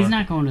anymore. He's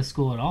not going to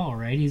school at all,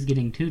 right? He's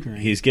getting tutoring.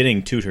 He's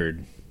getting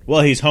tutored.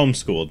 Well, he's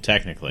homeschooled,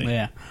 technically.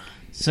 Yeah.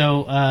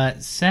 So,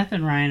 Seth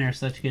and Ryan are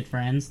such good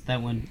friends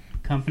that when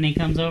company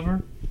comes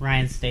over,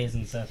 Ryan stays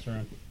in Seth's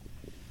room.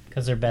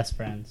 Because they're best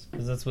friends.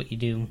 Because that's what you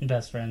do when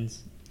best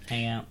friends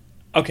hang out.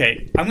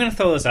 Okay, I'm going to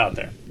throw this out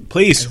there.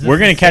 Please, Is this we're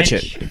going the to catch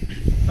sitch? it.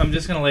 I'm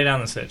just going to lay down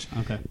the sitch.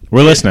 Okay.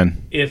 We're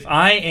listening. If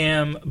I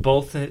am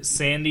both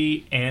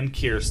Sandy and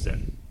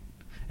Kirsten,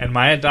 and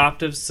my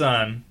adoptive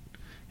son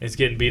is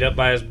getting beat up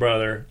by his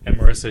brother, and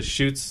Marissa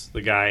shoots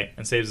the guy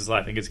and saves his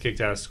life and gets kicked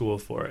out of school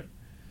for it,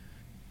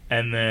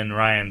 and then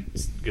Ryan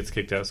gets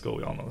kicked out of school,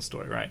 we all know the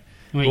story, right?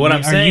 Wait, But what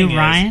I'm saying are you is-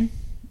 Ryan?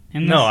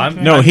 in No, this I'm-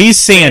 situation? No, he's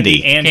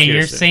Sandy. And Okay, Kirsten.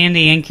 you're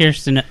Sandy and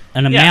Kirsten,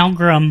 an Yeah.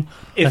 amalgam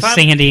of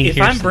Sandy and if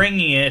Kirsten. I'm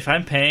bringing in, if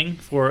I'm paying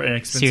for an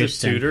expensive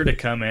Kirsten. tutor to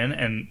come in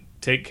and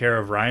take care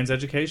of Ryan's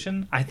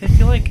education, I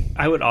feel like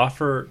I would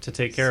offer to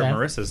take care Seth? of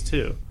Marissa's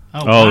too.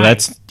 Oh, why?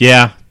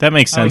 that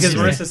makes sense Because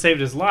to me. Marissa saved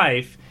his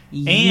life.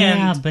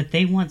 Yeah, and- but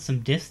they want some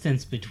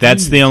distance between.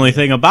 That's the them. only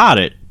thing about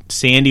it.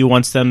 Sandy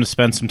wants them to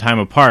spend some time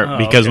apart Oh,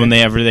 because okay.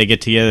 whenever they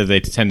get together, they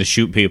tend to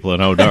shoot people and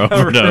overdose.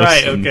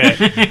 Right, and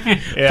okay.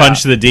 Yeah.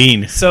 Punch the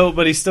dean. So,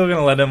 but he's still going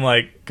to let him,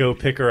 like, go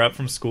pick her up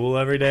from school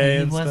every day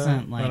He and wasn't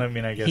stuff? like. Well, I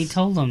mean, I guess. He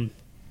told him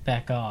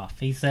back off.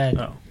 He said,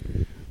 Oh.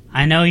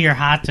 "I know you're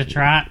hot to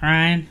trot,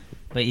 Ryan,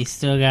 but you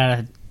still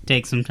gotta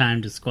take some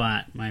time to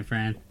squat, my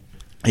friend."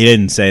 He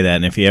didn't say that,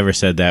 and if he ever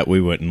said that,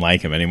 we wouldn't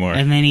like him anymore.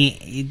 And then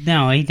he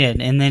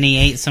did, and then he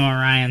ate some of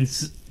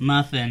Ryan's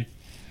muffin,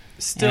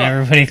 Still, and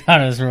everybody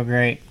thought it was real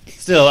great.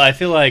 still, I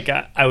feel like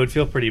I would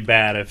feel pretty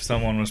bad if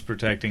someone was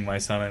protecting my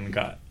son and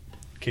got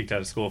kicked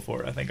out of school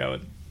for it. I think I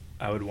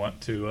would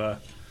want to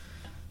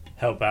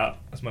help out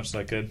as much as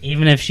I could.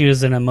 Even if she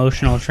was an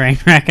emotional train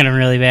wreck and a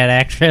really bad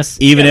actress.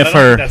 Even Yeah, if but I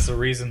don't her, think that's the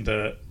reason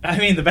to. I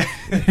mean,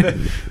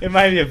 it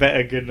might be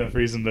a good enough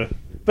reason to.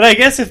 But I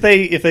guess if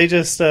they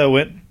just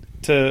went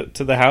to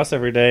the house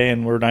every day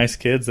and were nice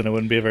kids, then it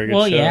wouldn't be a very good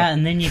Well, show. yeah,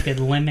 and then you could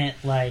limit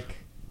like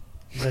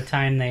the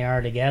time they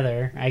are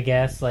together. I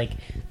guess like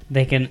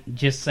they can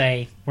just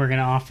say we're going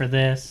to offer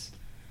this,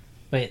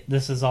 but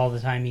this is all the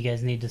time you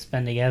guys need to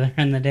spend together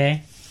in the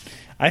day.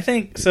 I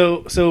think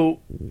so. So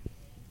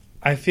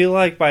I feel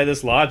like by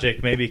this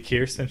logic, maybe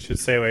Kirsten should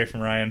stay away from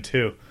Ryan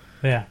too,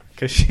 Yeah,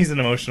 because she's an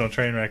emotional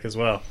train wreck as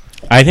well.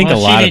 I think well,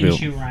 a lot she of didn't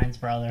people. shoot Ryan's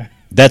brother.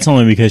 That's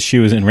only because she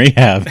was in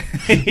rehab.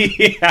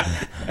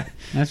 Yeah,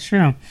 That's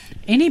true.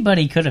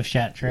 Anybody could have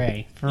shot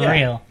Trey for Yeah,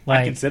 real. I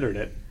Like, considered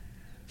it.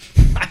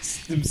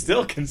 I'm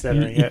still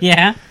considering it.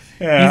 yeah,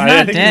 Yeah, He's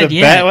not think dead he's a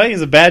yet. bad. Well,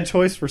 he's a bad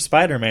choice for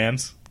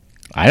Spider-Man's.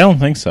 I don't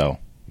think so.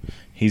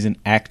 He's an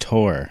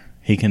actor.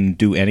 He can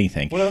do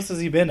anything. What else has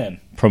he been in?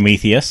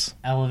 Prometheus.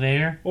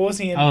 Elevator. What was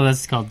he in? Oh,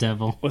 that's called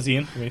Devil. Was he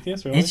in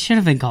Prometheus? Really? It should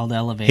have been called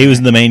Elevator. He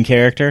was the main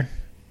character.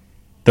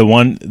 The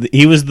one.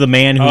 He was the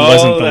man who oh,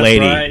 wasn't the that's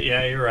lady. right.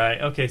 Yeah, you're right.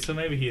 Okay, so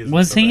maybe he is.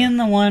 Was so he bad. in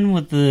the one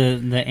with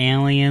the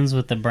aliens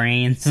with the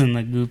brains and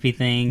the goopy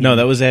thing? No,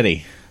 that was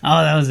Eddie.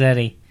 Oh, that was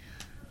Eddie.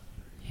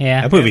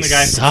 Yeah. That movie And the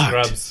guy from sucked.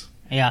 Scrubs,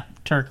 Yeah,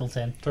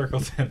 Turkleton.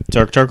 Turkleton.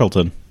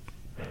 Turkleton.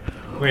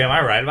 Wait, am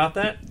I right about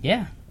that?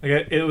 Yeah.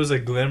 Like, it was a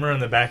glimmer in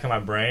the back of my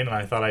brain, and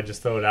I thought I'd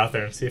just throw it out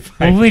there and see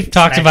if I. Well, we've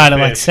talked smack about the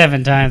it like bitch.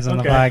 7 times on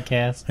the Okay.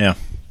 podcast.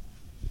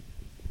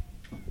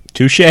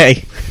 Touche.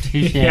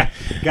 Touche. Yeah,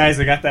 guys,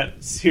 I got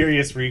that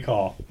serious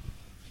recall.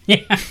 Yeah.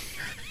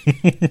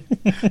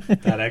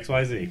 That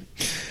XYZ.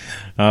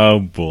 Oh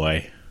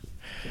boy.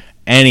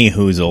 Any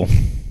hoozle.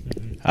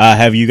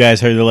 Have you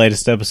guys heard the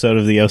latest episode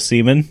of the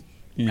Oseaman?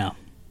 No.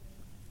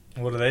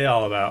 What are they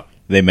all about?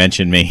 They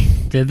mentioned me.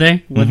 Did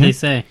they? What'd Mm-hmm. they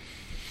say?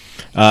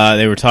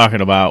 They were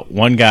talking about,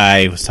 one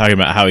guy was talking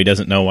about how he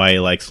doesn't know why he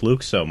likes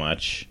Luke so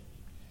much.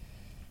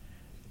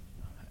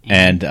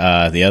 And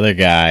the other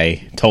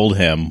guy told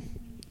him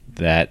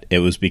that it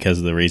was because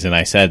of the reason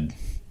I said.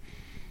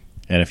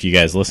 And if you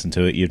guys listen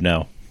to it, you'd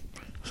know.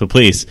 So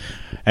please,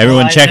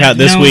 everyone Well, check out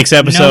this week's No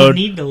episode.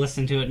 need to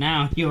listen to it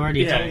now. You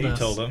already Yeah, told you us.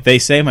 told them. They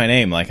say my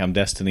name like I'm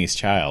Destiny's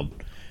Child.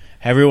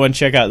 Everyone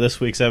check out this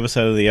week's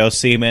episode of the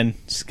Oseaman.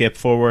 Skip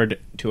forward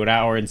to 1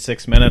 hour and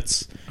 6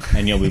 minutes,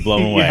 and you'll be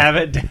blown You away. have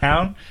it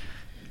down?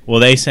 Well,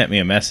 they sent me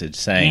a message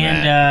saying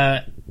And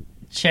that.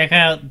 check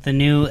out the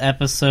new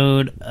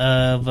episode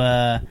of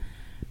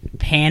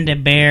Panda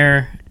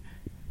Bear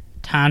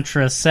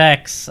Tantra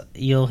Sex.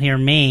 You'll hear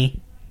me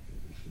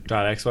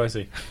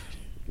 .xyz.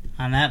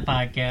 on that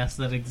podcast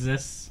that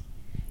exists.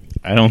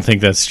 I don't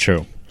think that's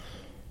true.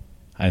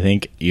 I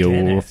think you're...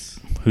 Dennis.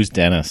 Who's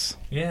Dennis?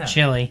 Yeah.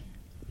 Chili.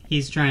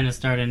 He's trying to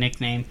start a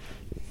nickname.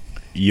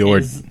 You're...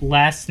 His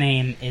last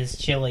name is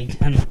Chili.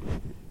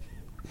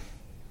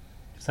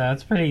 So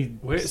that's pretty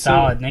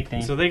solid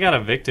nickname. So they got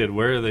evicted.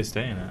 Where are they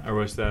staying at? Or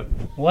was that...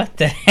 What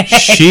the heck?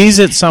 She's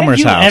at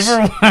Summer's house. Have you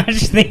ever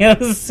watched the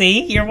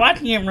OC? You're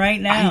watching it right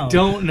now. I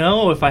don't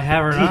know if I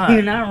have or not. Do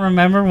you not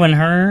remember when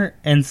her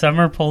and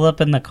Summer pulled up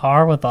in the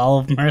car with all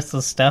of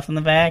Marissa's stuff in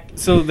the back?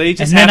 So they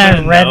just And then happen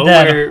I to read know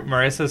that- where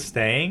Marissa's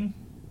staying?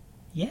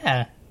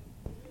 Yeah.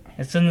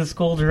 It's in the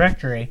school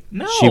directory.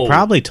 No. She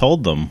probably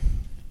told them.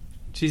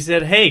 She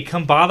said, "Hey,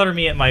 come bother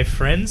me at my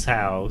friend's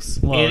house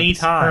Well,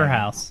 anytime." It's her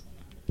house.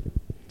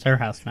 It's her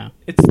house now.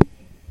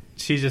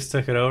 She just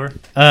took it over.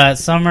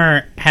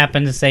 Summer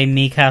happened to say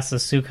 "mi casa,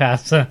 su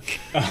casa,"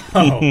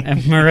 Oh,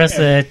 and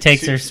Marissa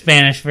takes her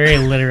Spanish very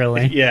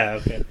literally. yeah.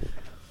 Okay.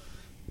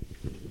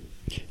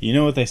 You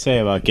know what they say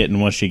about getting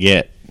what you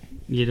get.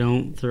 You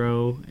don't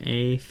throw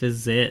a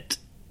visit.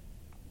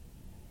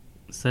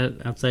 Is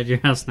that outside your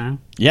house now?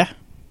 Yeah.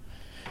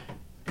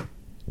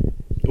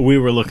 We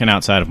were looking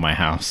outside of my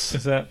house.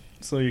 Is that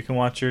so you can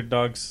watch your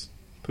dog's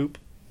poop?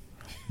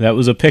 That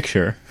was a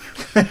picture.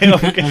 Are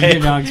your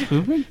dogs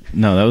pooping?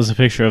 No, that was a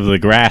picture of the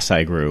grass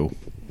I grew.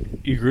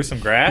 You grew some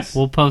grass?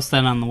 We'll post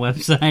that on the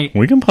website.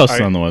 We can post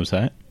it Are- on the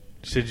website.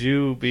 Should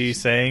you be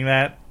saying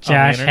that? on the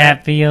Josh internet?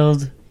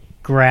 Hatfield,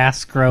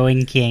 grass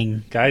growing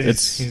king. Guys,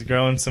 he's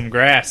growing some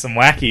grass, some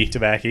wacky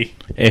tobacco.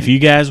 If you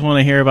guys want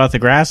to hear about the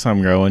grass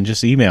I'm growing,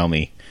 just email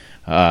me.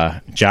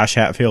 Josh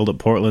Hatfield at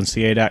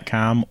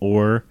portlandca.com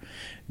or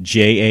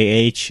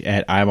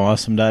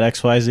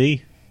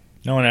JAH@I'mAwesome.xyz.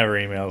 No one ever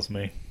emails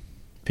me.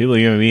 People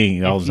email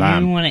me all If the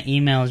time. you want to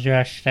email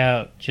Josh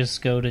Stout,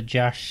 just go to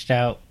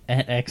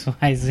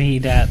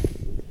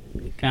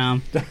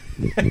joshstout@xyz.com.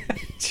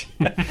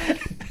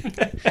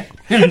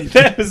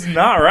 That was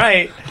not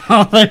right.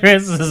 All there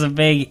is a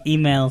big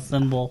email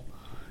symbol.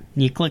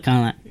 You click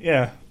on it.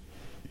 Yeah.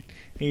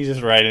 You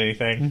just write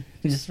anything.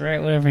 Just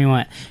write whatever you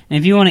want. And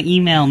if you want to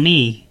email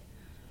me,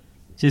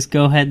 just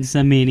go ahead and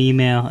send me an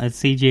email at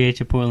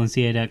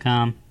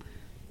cjh@portlandca.com.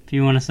 If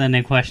you want to send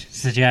in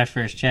questions to Josh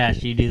vs.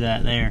 Josh, you do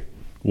that there.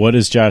 What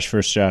is Josh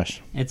vs.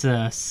 Josh? It's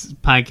a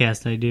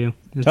podcast I do.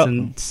 It's Oh.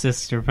 a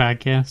sister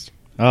podcast.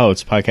 Oh,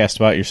 it's a podcast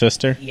about your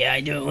sister? Yeah, I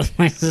do it with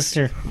my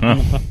sister.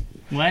 Huh.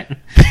 What?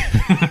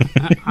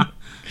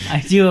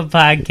 I do a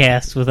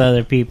podcast with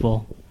other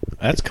people.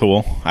 That's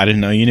cool. I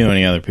didn't know you knew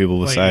any other people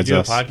Wait, besides you do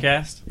us. a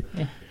podcast?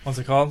 Yeah. What's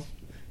it called?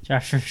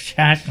 Josh vs.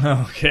 Josh.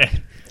 Oh, okay.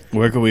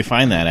 Where can we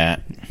find that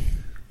at?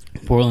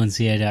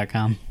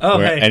 PortlandCA.com. Oh,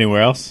 Where- hey.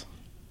 Anywhere else?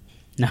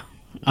 No.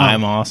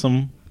 I'm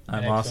awesome.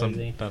 I'm XYZ. awesome.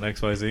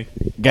 .xyz.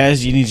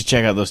 Guys, you need to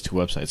check out those two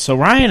websites. So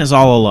Ryan is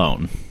all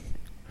alone.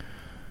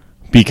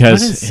 What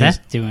Because is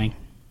Seth doing?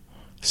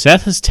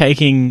 Seth is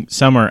taking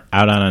Summer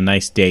out on a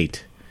nice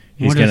date.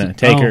 He's What is gonna it?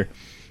 take Oh. her.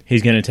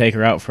 He's gonna take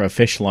her out for a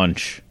fish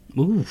lunch.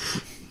 Ooh,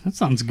 that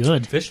sounds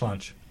good. Fish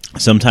lunch.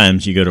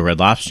 Sometimes you go to Red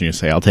Lobster and you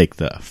say, "I'll take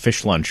the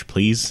fish lunch,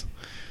 please,"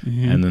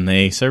 Mm-hmm. and then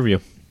they serve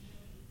you.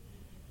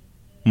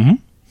 Hmm.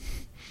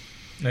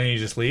 Then you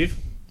just leave?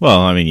 Well,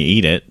 I mean, you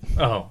eat it.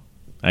 Oh.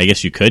 I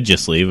guess you could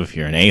just leave if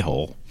you're an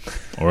a-hole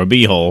or a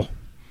b-hole.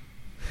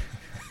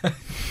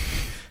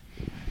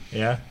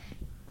 Yeah.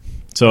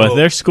 So Oh. at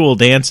their school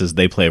dances,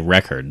 they play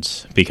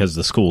records because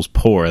the school's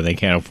poor and they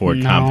can't afford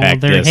No,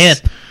 compact they're discs.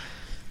 hip.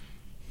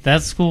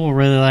 That school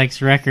really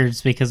likes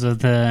records because of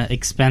the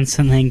expense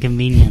and the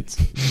inconvenience.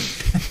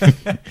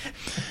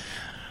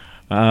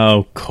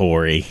 Oh,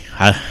 Corey.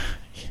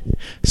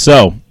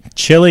 So,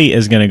 Chili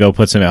is going to go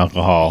put some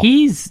alcohol.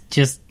 He's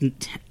just...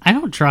 I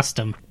don't trust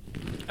him.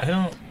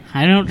 I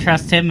I don't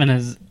trust him in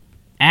his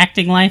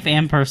acting life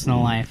and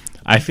personal life.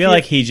 I feel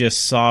like he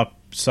just saw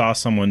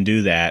someone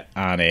do that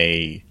on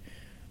a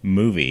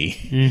movie,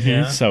 Mm-hmm.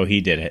 Yeah. so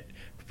he did it.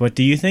 But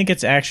do you think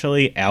it's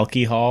actually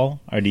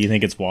alcohol, or do you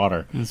think it's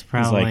water? It's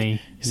probably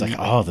He's like,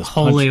 oh, this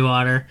holy punch.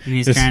 water, and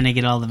he's This- trying to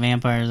get all the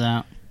vampires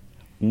out.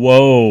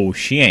 Whoa,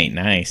 she ain't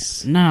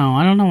nice. No,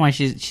 I don't know why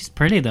she's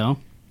pretty, though.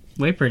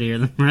 Way prettier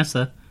than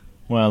Marissa.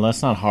 Well,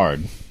 that's not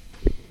hard.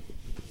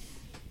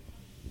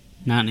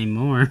 Not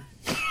anymore.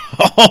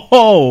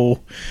 Oh,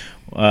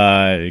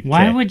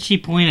 Why would she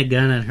point a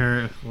gun at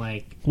her,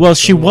 like... Well,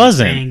 she "Oh,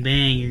 wasn't. Bang,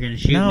 bang, you're gonna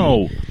shoot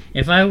No. me.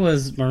 If I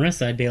was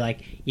Marissa, I'd be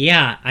like,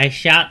 yeah, I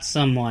shot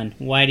someone.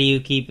 Why do you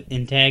keep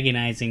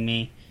antagonizing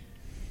me?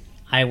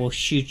 I will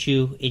shoot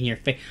you in your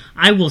face.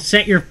 I will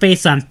set your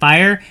face on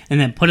fire and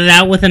then put it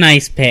out with an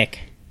ice pick.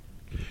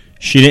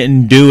 She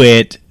didn't do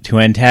it to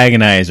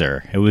antagonize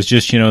her. It was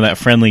just, that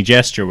friendly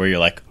gesture where you're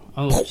like,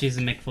 Oh, she's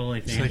a Mick Foley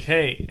It's fan. like,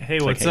 hey,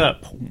 what's hey.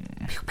 up?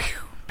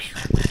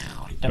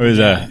 there was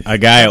a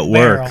guy at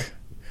Barrel. work.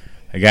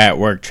 A guy at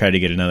work tried to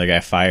get another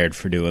guy fired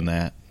for doing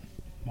that.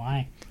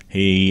 Why?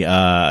 The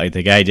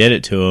guy did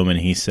it to him, and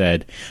he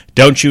said,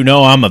 "Don't you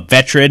know I'm a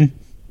veteran?"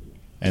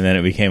 And then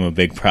it became a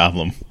big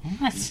problem.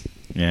 What?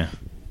 Yeah,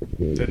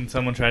 Didn't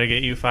someone try to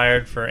get you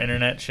fired for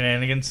internet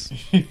shenanigans?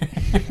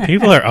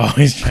 people are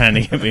always trying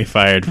to get me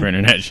fired for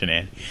internet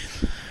shenanigans.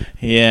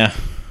 Yeah,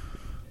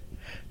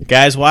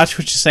 guys, watch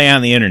what you say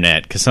on the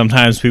internet, because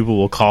sometimes people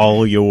will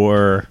call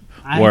your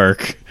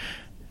work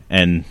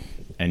and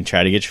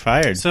try to get you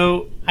fired.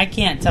 So, I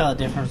can't tell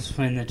the difference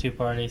between the two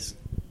parties.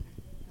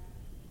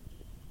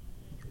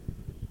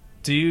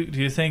 do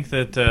you think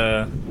that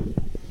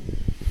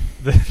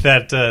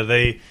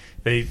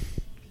they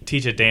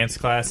teach a dance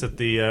class at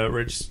the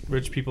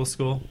rich people's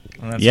school,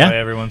 and that's Yeah. why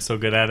everyone's so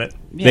good at it?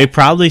 They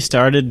probably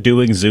started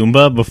doing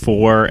Zumba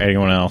before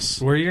anyone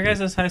else. Were your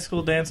guys' high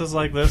school dances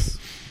like this?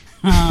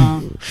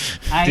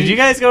 Did Did you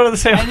guys go to the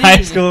same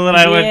high school that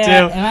I went to?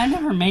 And I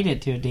never made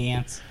it to a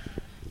dance.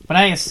 But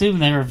I assume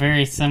they were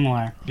very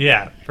similar.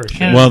 Yeah, for sure.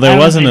 'Cause Well, there I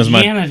was wasn't a as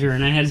much- janitor,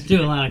 and I had to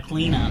do a lot of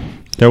cleanup.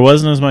 There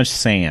wasn't as much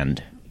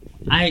sand.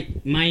 My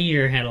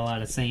year had a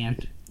lot of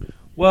sand.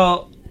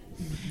 Well,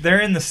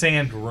 they're in the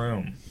sand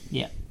room.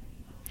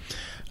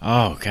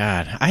 Oh,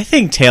 God. I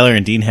think Taylor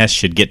and Dean Hess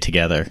should get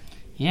together.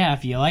 Yeah,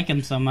 if you like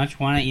him so much,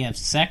 why don't you have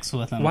sex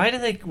with him? Why are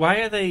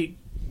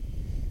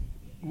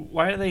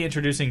they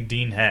introducing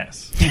Dean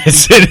Hess?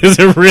 It is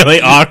a really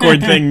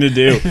awkward thing to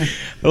do.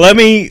 Let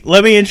me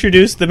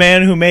introduce the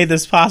man who made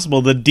this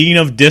possible, the Dean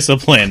of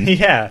Discipline.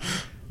 Yeah.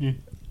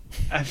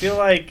 I feel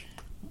like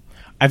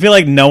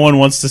no one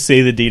wants to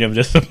see the Dean of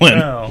Discipline.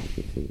 no.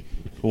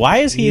 Why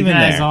is he You even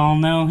guys there? all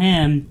know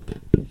him.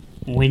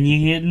 When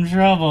you get in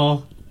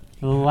trouble,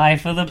 the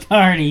life of the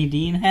party,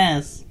 Dean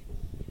Hess.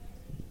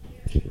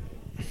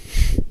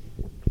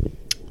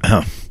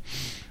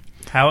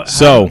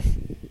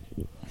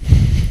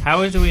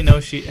 How do we know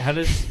she? How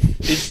does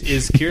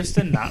is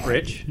Kirsten not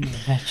rich? I'm a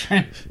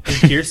veteran.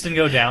 Did Kirsten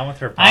go down with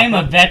her papa? I'm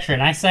a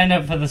veteran. I signed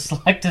up for the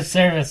selective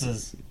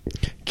services.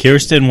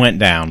 Kirsten went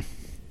down.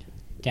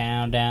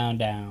 Down, down,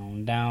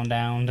 down, down,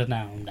 down, down,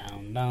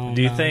 down, down.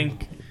 Do you down.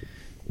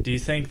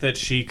 think that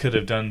she could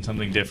have done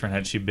something different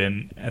had she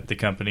been at the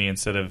company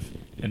instead of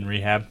in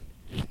rehab?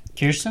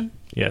 Kirsten?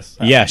 Yes.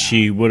 Yeah,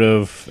 she would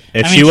have.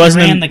 If I mean, she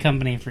wasn't. ran the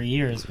company for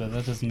years, but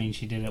that doesn't mean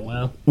she did it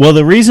well. Well,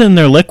 the reason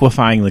they're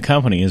liquefying the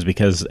company is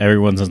because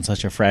everyone's in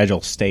such a fragile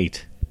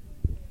state.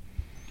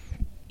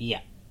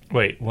 Yeah.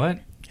 Wait, what?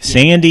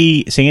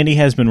 Sandy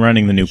has been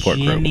running the Newport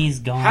Group Jimmy's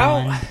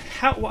gone.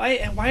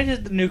 Why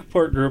did the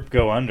Newport Group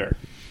go under?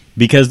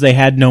 because they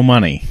had no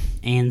money.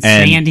 And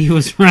Sandy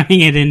was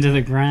running it into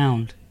the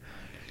ground.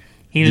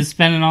 He was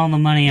spending all the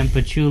money on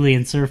patchouli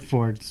and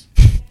surfboards.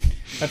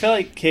 I feel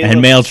like Caleb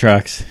And mail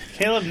trucks.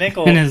 Caleb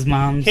Nickel And his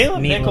mom's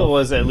Caleb meatloaf. Nickel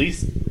was at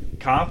least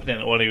competent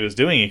at what he was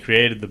doing. He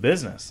created the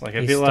business. Like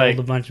I He feel stole like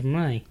a bunch of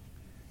money.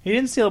 he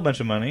didn't steal a bunch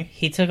of money.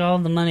 He took all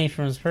the money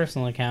from his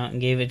personal account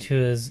and gave it to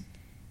his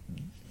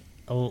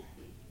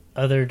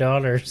other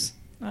daughters.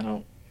 I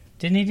don't.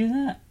 Didn't he do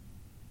that?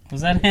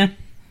 Was that him?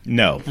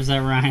 No. Or was that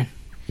Ryan?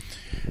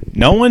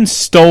 No one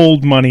stole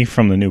money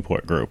from the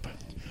Newport Group.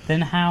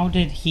 Then how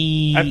did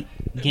he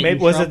get in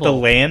Was it the trouble?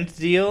 land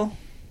deal?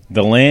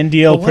 The land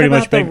deal But pretty what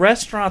much about the big.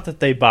 restaurant that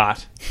they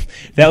bought?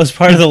 That was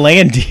part of the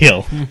land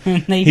deal.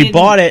 They He didn't-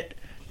 bought it.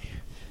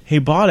 He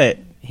bought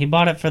it. He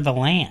bought it for the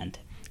land.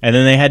 And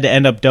then they had to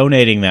end up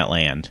donating that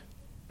land.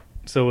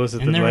 So was it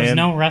And the there land? was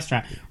no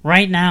restaurant.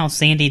 Right now,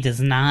 Sandy does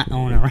not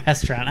own a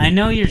restaurant. I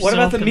know you're What so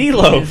about the confused.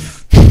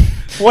 meatloaf?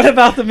 What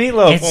about the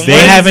meatloaf? It Well, They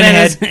stays, haven't at,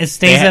 had- it stays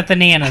they ha- at the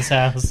Nana's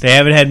house. They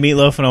haven't had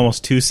meatloaf in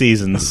almost 2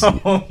 seasons.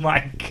 Oh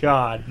my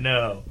God,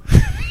 no!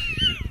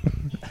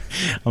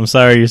 I'm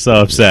sorry you're so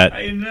upset.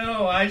 I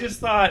know. I just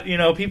thought,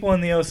 people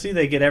in the OC,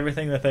 they get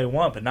everything that they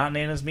want, but not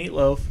Nana's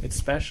meatloaf. It's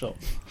special.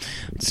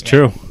 It's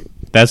true.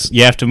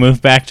 You have to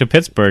move back to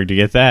Pittsburgh to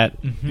get that.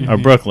 Or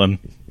Brooklyn.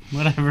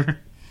 Whatever.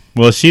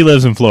 Well, she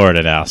lives in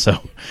Florida now, so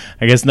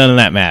I guess none of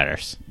that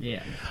matters.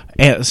 Yeah.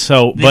 And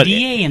so, The but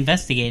DA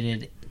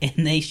investigated,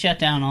 and they shut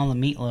down all the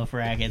meatloaf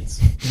rackets.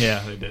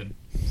 Yeah, they did.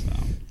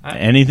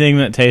 anything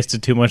that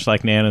tasted too much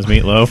like Nana's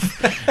meatloaf,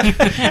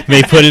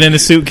 they put it in a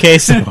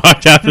suitcase and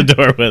walked out the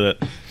door with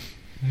it.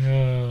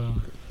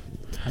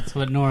 That's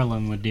what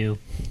Norland would do.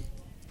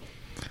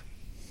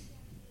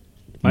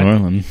 What?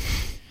 Norland.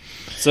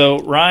 So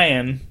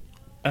Ryan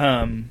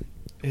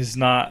is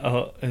not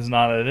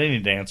at any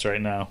dance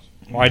right now.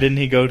 Why didn't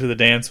he go to the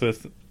dance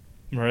with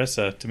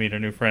Marissa to meet her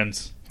new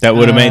friends? That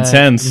would have made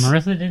sense.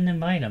 Marissa didn't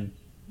invite him.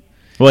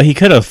 Well, he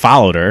could have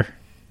followed her.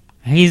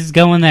 He's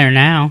going there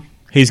now.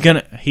 He's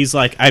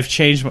like, I've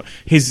changed.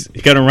 He's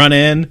gonna run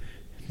in.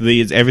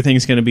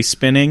 Everything's gonna be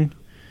spinning.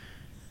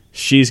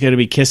 She's gonna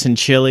be kissing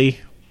Chili.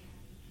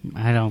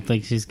 I don't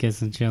think she's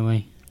kissing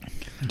Chili.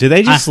 Do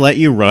they just let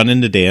you run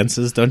into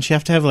dances? Don't you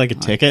have to have like a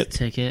ticket?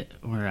 Ticket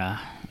or a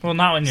Well,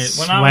 not when you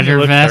sweater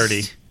look vest.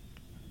 30.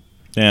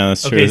 Yeah,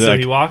 that's true. Okay, so Like,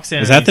 he walks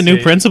in. is and that the he new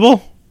says-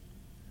 principal?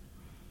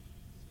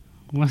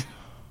 What?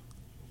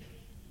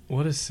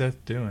 What is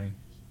Seth doing?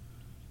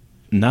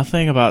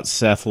 Nothing about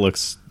Seth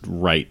looks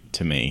right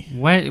to me.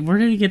 Where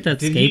did he get that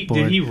Did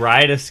skateboard? he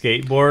ride a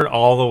skateboard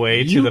all the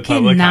way to you the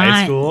public high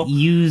cannot school?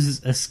 use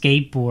a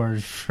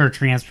skateboard for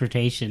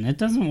transportation. It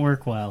doesn't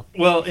work well.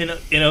 Well, in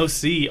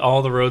OC,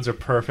 all the roads are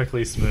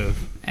perfectly smooth.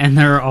 And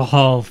they're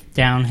all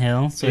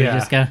downhill, so you Yeah.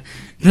 just got.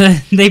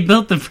 They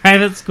built the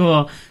private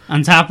school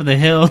on top of the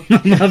hill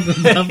above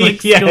the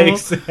public Yeah, school.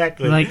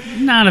 exactly. Like,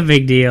 not a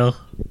big deal.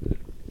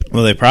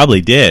 Well, they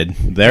probably did.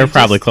 They're They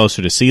probably just-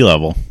 closer to sea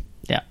level.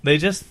 They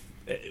just,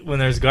 when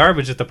there's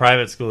garbage at the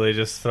private school, they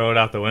just throw it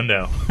out the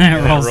window. It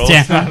And rolls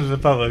down. down to the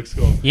public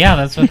school. Yeah,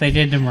 that's what they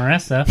did to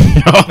Marissa.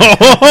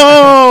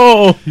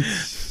 Oh!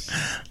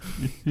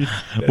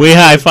 We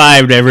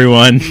high-fived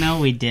everyone. No,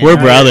 we didn't. We're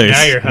brothers.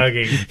 Now you're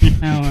hugging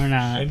No, we're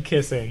not. and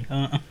kissing.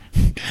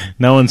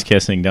 No one's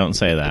kissing. Don't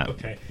say that.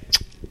 Okay.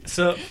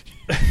 So,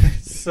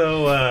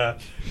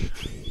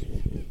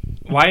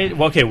 why?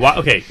 Okay,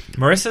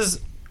 Marissa's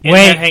in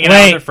there hanging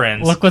out with her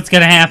friends. Look what's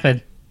gonna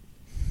happen.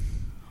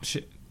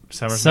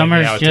 Summer's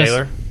making out with just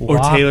Taylor, or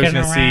walking Taylor's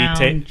gonna around,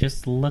 see.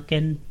 just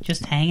looking,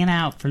 just hanging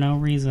out for no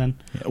reason.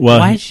 Well,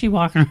 Why is she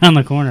walking around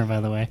the corner? By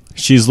the way,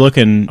 she's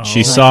looking.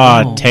 She Oh.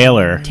 saw Oh.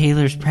 Taylor.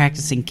 Taylor's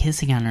practicing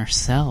kissing on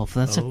herself.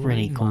 That's a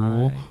pretty Oh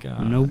cool. my gosh.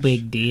 No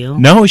big deal.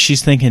 No,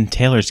 she's thinking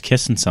Taylor's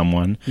kissing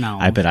someone. No.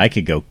 I bet I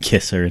could go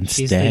kiss her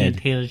She's thinking instead.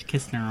 Taylor's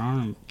kissing her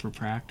arm for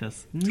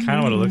practice. It's kind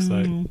of what it looks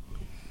like.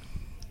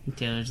 And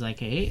Taylor's like,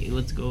 "Hey,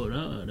 what's going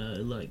on? I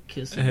like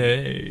kissing."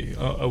 Hey,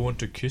 I want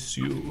to kiss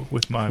you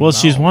with my. Well,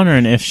 she's mouth.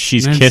 wondering if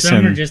she's And then kissing.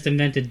 Summer just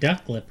invented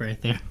duck lip right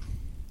there.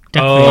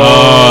 Duck Oh, lip.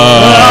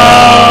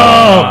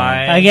 Oh.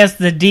 I guess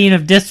the dean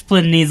of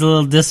discipline needs a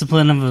little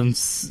discipline of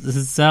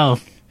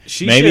himself.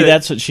 She Maybe should-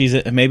 that's what she's.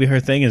 Maybe her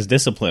thing is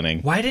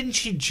disciplining. Why didn't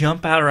she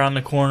jump out around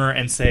the corner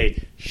and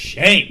say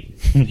shame?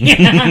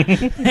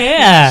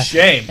 Yeah.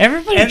 Shame.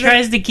 Everybody And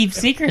tries to keep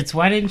secrets.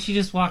 Why didn't she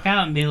just walk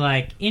out and be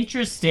like,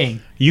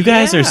 interesting? You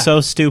guys Yeah. are so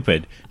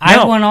stupid. I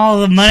No. want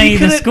all the money the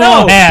coulda- school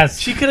no, has.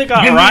 She could have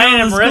got Give me Ryan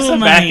all and the school Marissa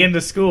back money.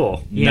 into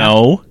school. Yeah.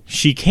 No,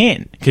 she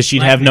can't because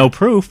she'd have no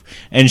proof,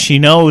 and she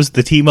knows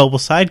the T-Mobile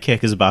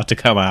Sidekick is about to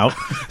come out,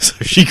 so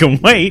she can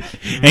wait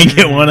and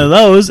get one of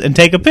those and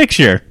take a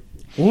picture.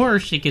 Or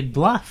she could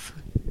bluff.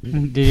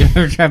 Did you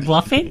ever try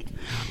bluffing?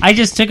 I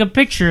just took a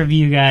picture of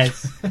you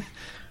guys.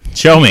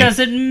 Show me.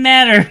 Doesn't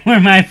matter where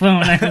my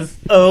phone is.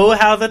 Oh,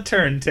 how the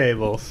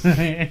turntables.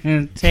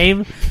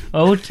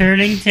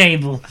 Turning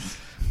tables.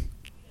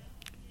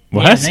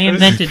 What? Yeah, they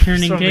invented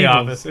turning From The tables.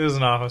 Office. It was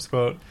an Office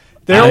quote.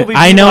 There will be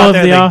I people know out of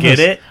there the that Office. get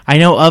it. I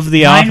know of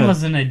the Mine Office.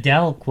 was an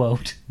Adele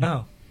quote,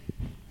 Oh,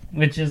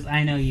 which is,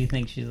 I know you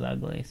think she's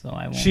ugly, so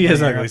I won't. she bring is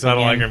her ugly, up so I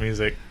don't like again. her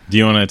music. Do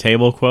you want a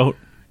table quote?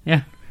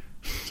 Yeah.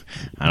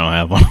 I don't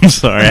have one. I'm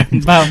sorry.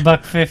 About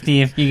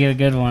 $1.50 if you get a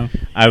good one.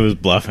 I was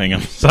bluffing.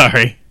 I'm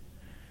sorry.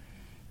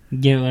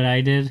 Get what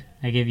I did?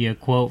 I give you a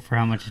quote for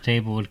how much a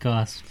table would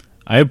cost.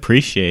 I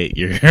appreciate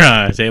your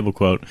table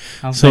quote.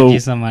 I'll So- send you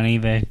some on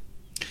eBay.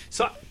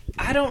 So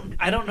I don't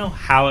know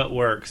how it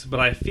works, but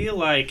I feel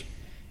like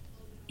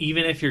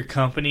even if your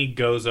company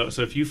goes up,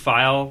 so if you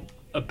file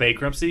a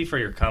bankruptcy for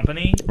your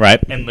company Right.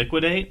 and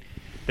liquidate,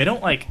 they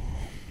don't like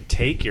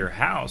take your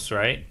house,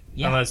 right?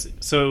 Yeah. Unless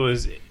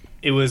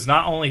it was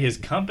not only his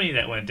company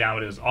that went down,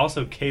 but it was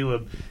also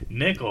Caleb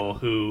Nickel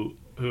who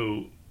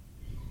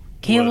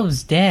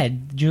Caleb's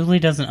dead. Julie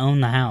doesn't own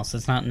the house.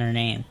 It's not in her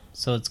name,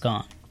 so it's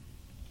gone.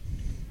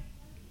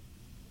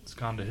 it's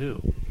gone to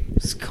who?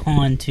 It's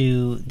gone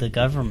to the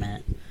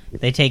government.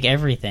 They take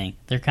everything.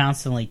 They're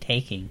constantly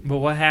taking. But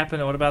what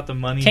happened? What about the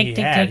money Take, he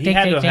take, had? take, He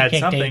had take, to have take, had take,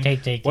 something.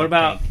 take, What take,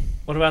 about take.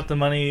 what about the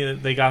money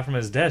that they got from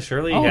his death?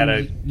 Surely he Oh, had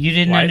a you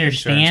didn't life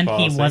understand? insurance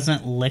He policy.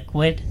 wasn't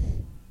liquid.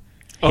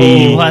 Oh.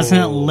 He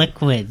wasn't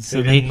liquid, so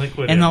They they didn't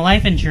liquid and him. the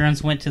life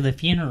insurance went to the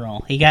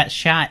funeral. He got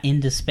shot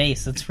into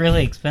space. It's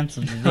really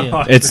expensive to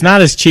do. It's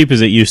not as cheap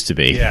as it used to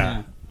be.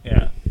 Yeah,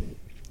 yeah,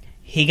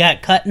 He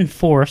got cut in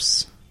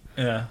force.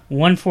 yeah.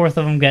 1/4 of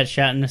them got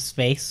shot into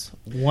space.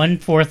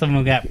 1/4 of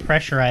them got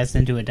pressurized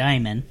into a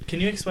diamond,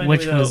 Can you explain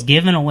which to me, was though-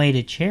 given away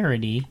to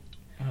charity.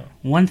 Oh.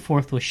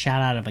 1/4 was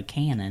shot out of a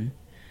cannon.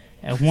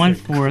 And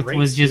 1/4 great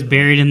was just feeling.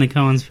 buried in the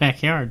Cohen's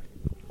backyard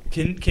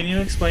Can you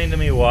explain to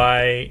me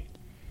why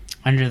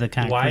under the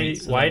concrete. why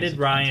so why that was did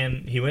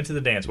Ryan he went to the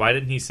dance? Why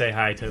didn't he say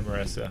hi to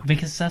Marissa?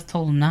 Because Seth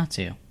told him not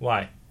to.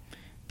 Why?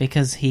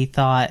 Because he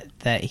thought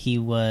that he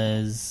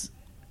was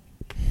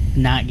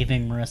not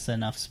giving Marissa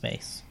enough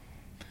space.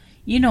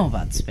 You know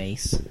about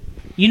space.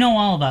 You know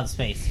all about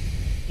space.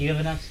 Do you have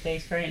enough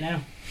space right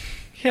now?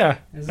 Yeah,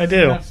 Is I this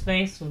do. enough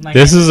space with my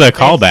This is a space?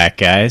 callback,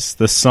 guys.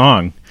 The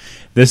song.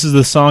 This is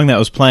the song that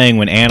was playing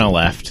when Anna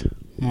left.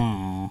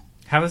 Aw.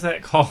 How is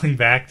that calling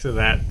back to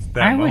that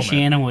I moment? wish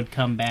Anna would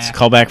come It's a back.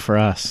 callback for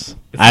us.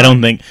 I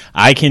don't think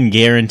I can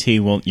guarantee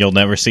you'll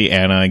never see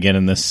Anna again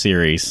in this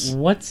series.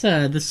 What's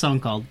this song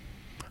called?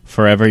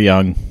 Forever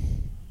Young.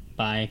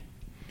 By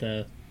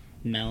the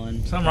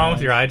Melon. Something wrong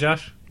with your eye,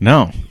 Josh?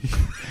 No.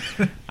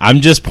 I'm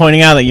just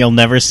pointing out that you'll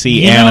never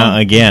see You Anna know-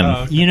 again.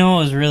 Oh. You know what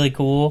was really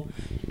cool?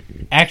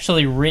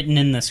 Actually written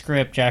in the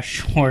script, Josh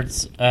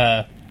Schwartz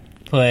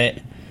put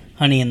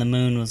Honey in the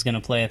Moon was going to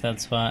play at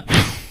that spot.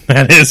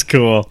 That is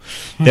cool.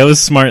 That was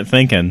smart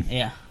thinking.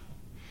 Yeah.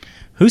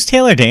 Who's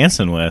Taylor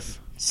dancing with?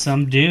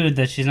 Some dude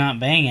that she's not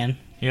banging.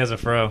 He has a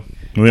fro.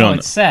 We Oh, don't.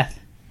 it's Seth.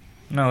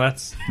 No,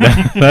 that's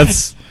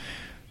That's.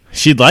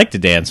 She'd like to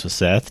dance with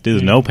Seth. Do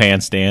the no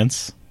pants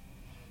dance.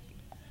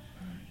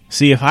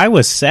 See, if I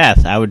was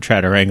Seth, I would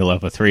try to wrangle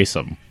up a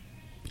threesome.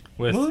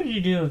 with. What would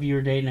you do if you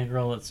were dating a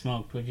girl that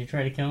smoked? Would you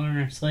try to kill her in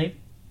her sleep?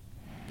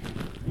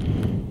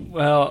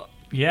 Well,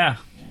 yeah.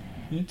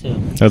 Me too.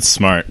 That's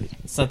smart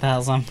Set the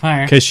house on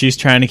fire. because she's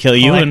trying to kill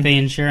you. Collect And the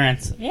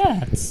insurance.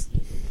 Yeah, it's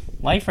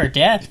life or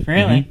death,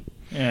 really.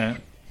 Yeah.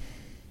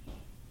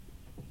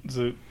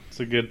 It's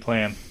a good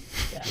plan.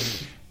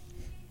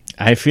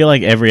 I feel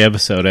like every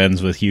episode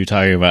ends with you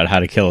talking about how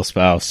to kill a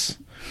spouse.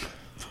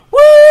 Woo!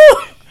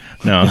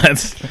 No,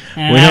 that's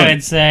And we I don't.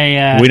 would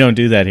say, We don't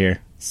do that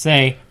here.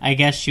 I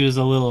guess she was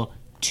a little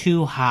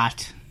too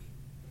hot.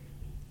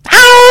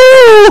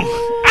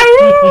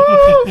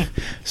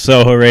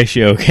 So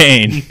Horatio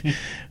Kane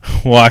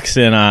walks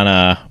in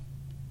on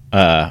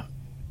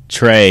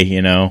Trey,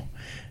 you know,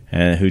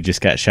 and who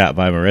just got shot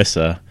by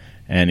Marissa,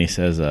 and he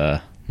says,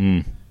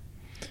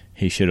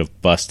 he should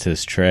have bust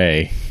his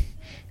tray.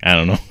 I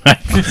don't know.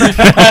 That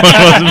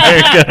wasn't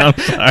very good. I'm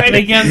sorry.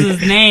 Because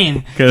his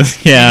name. Because,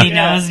 Did he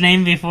know his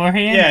name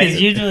beforehand? Yeah,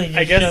 Because usually he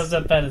I guess- shows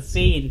up at a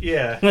scene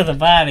Yeah. with a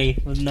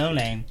body with no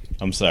name.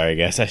 I'm sorry,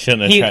 guys. I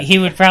shouldn't have tried. He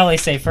would probably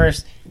say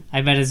first, I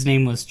bet his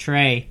name was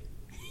Trey.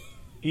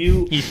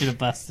 You He should have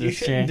busted you his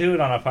shouldn't Trey. do it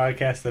on a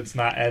podcast that's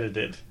not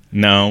edited.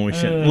 No, we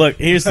shouldn't. Look,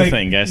 here's the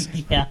thing, guys.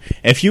 Yeah.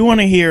 If you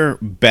want to hear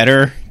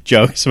better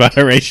jokes about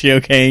Horatio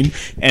Kane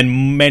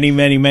and many,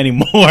 many, many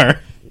more,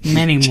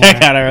 Many more.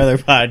 check out our other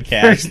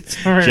podcast,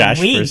 For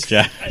Josh weeks. vs.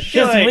 Josh.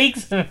 Just like-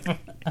 weeks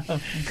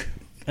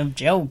of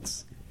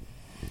jokes.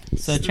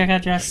 So check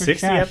out Josh for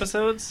 60 Josh.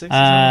 episodes? 60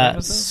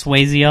 episodes?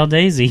 Swayze all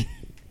Daisy.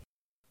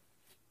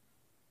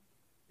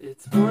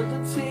 It's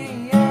Portland,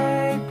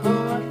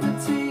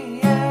 Portland,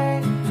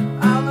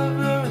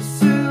 Oliver is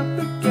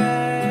super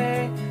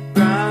gay.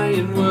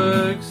 Brian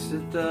works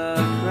at the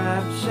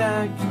crab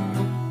shack.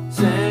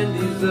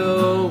 Sandy's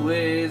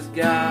always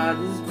got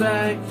his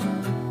back.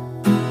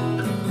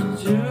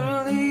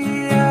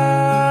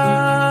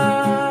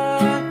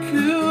 Julia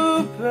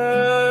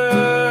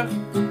Cooper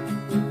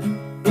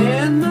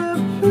in the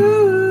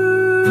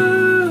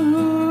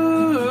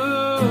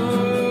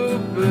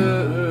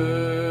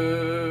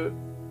pooper.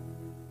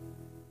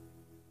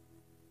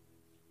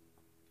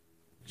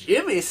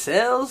 Jimmy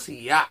sells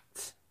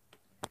yachts.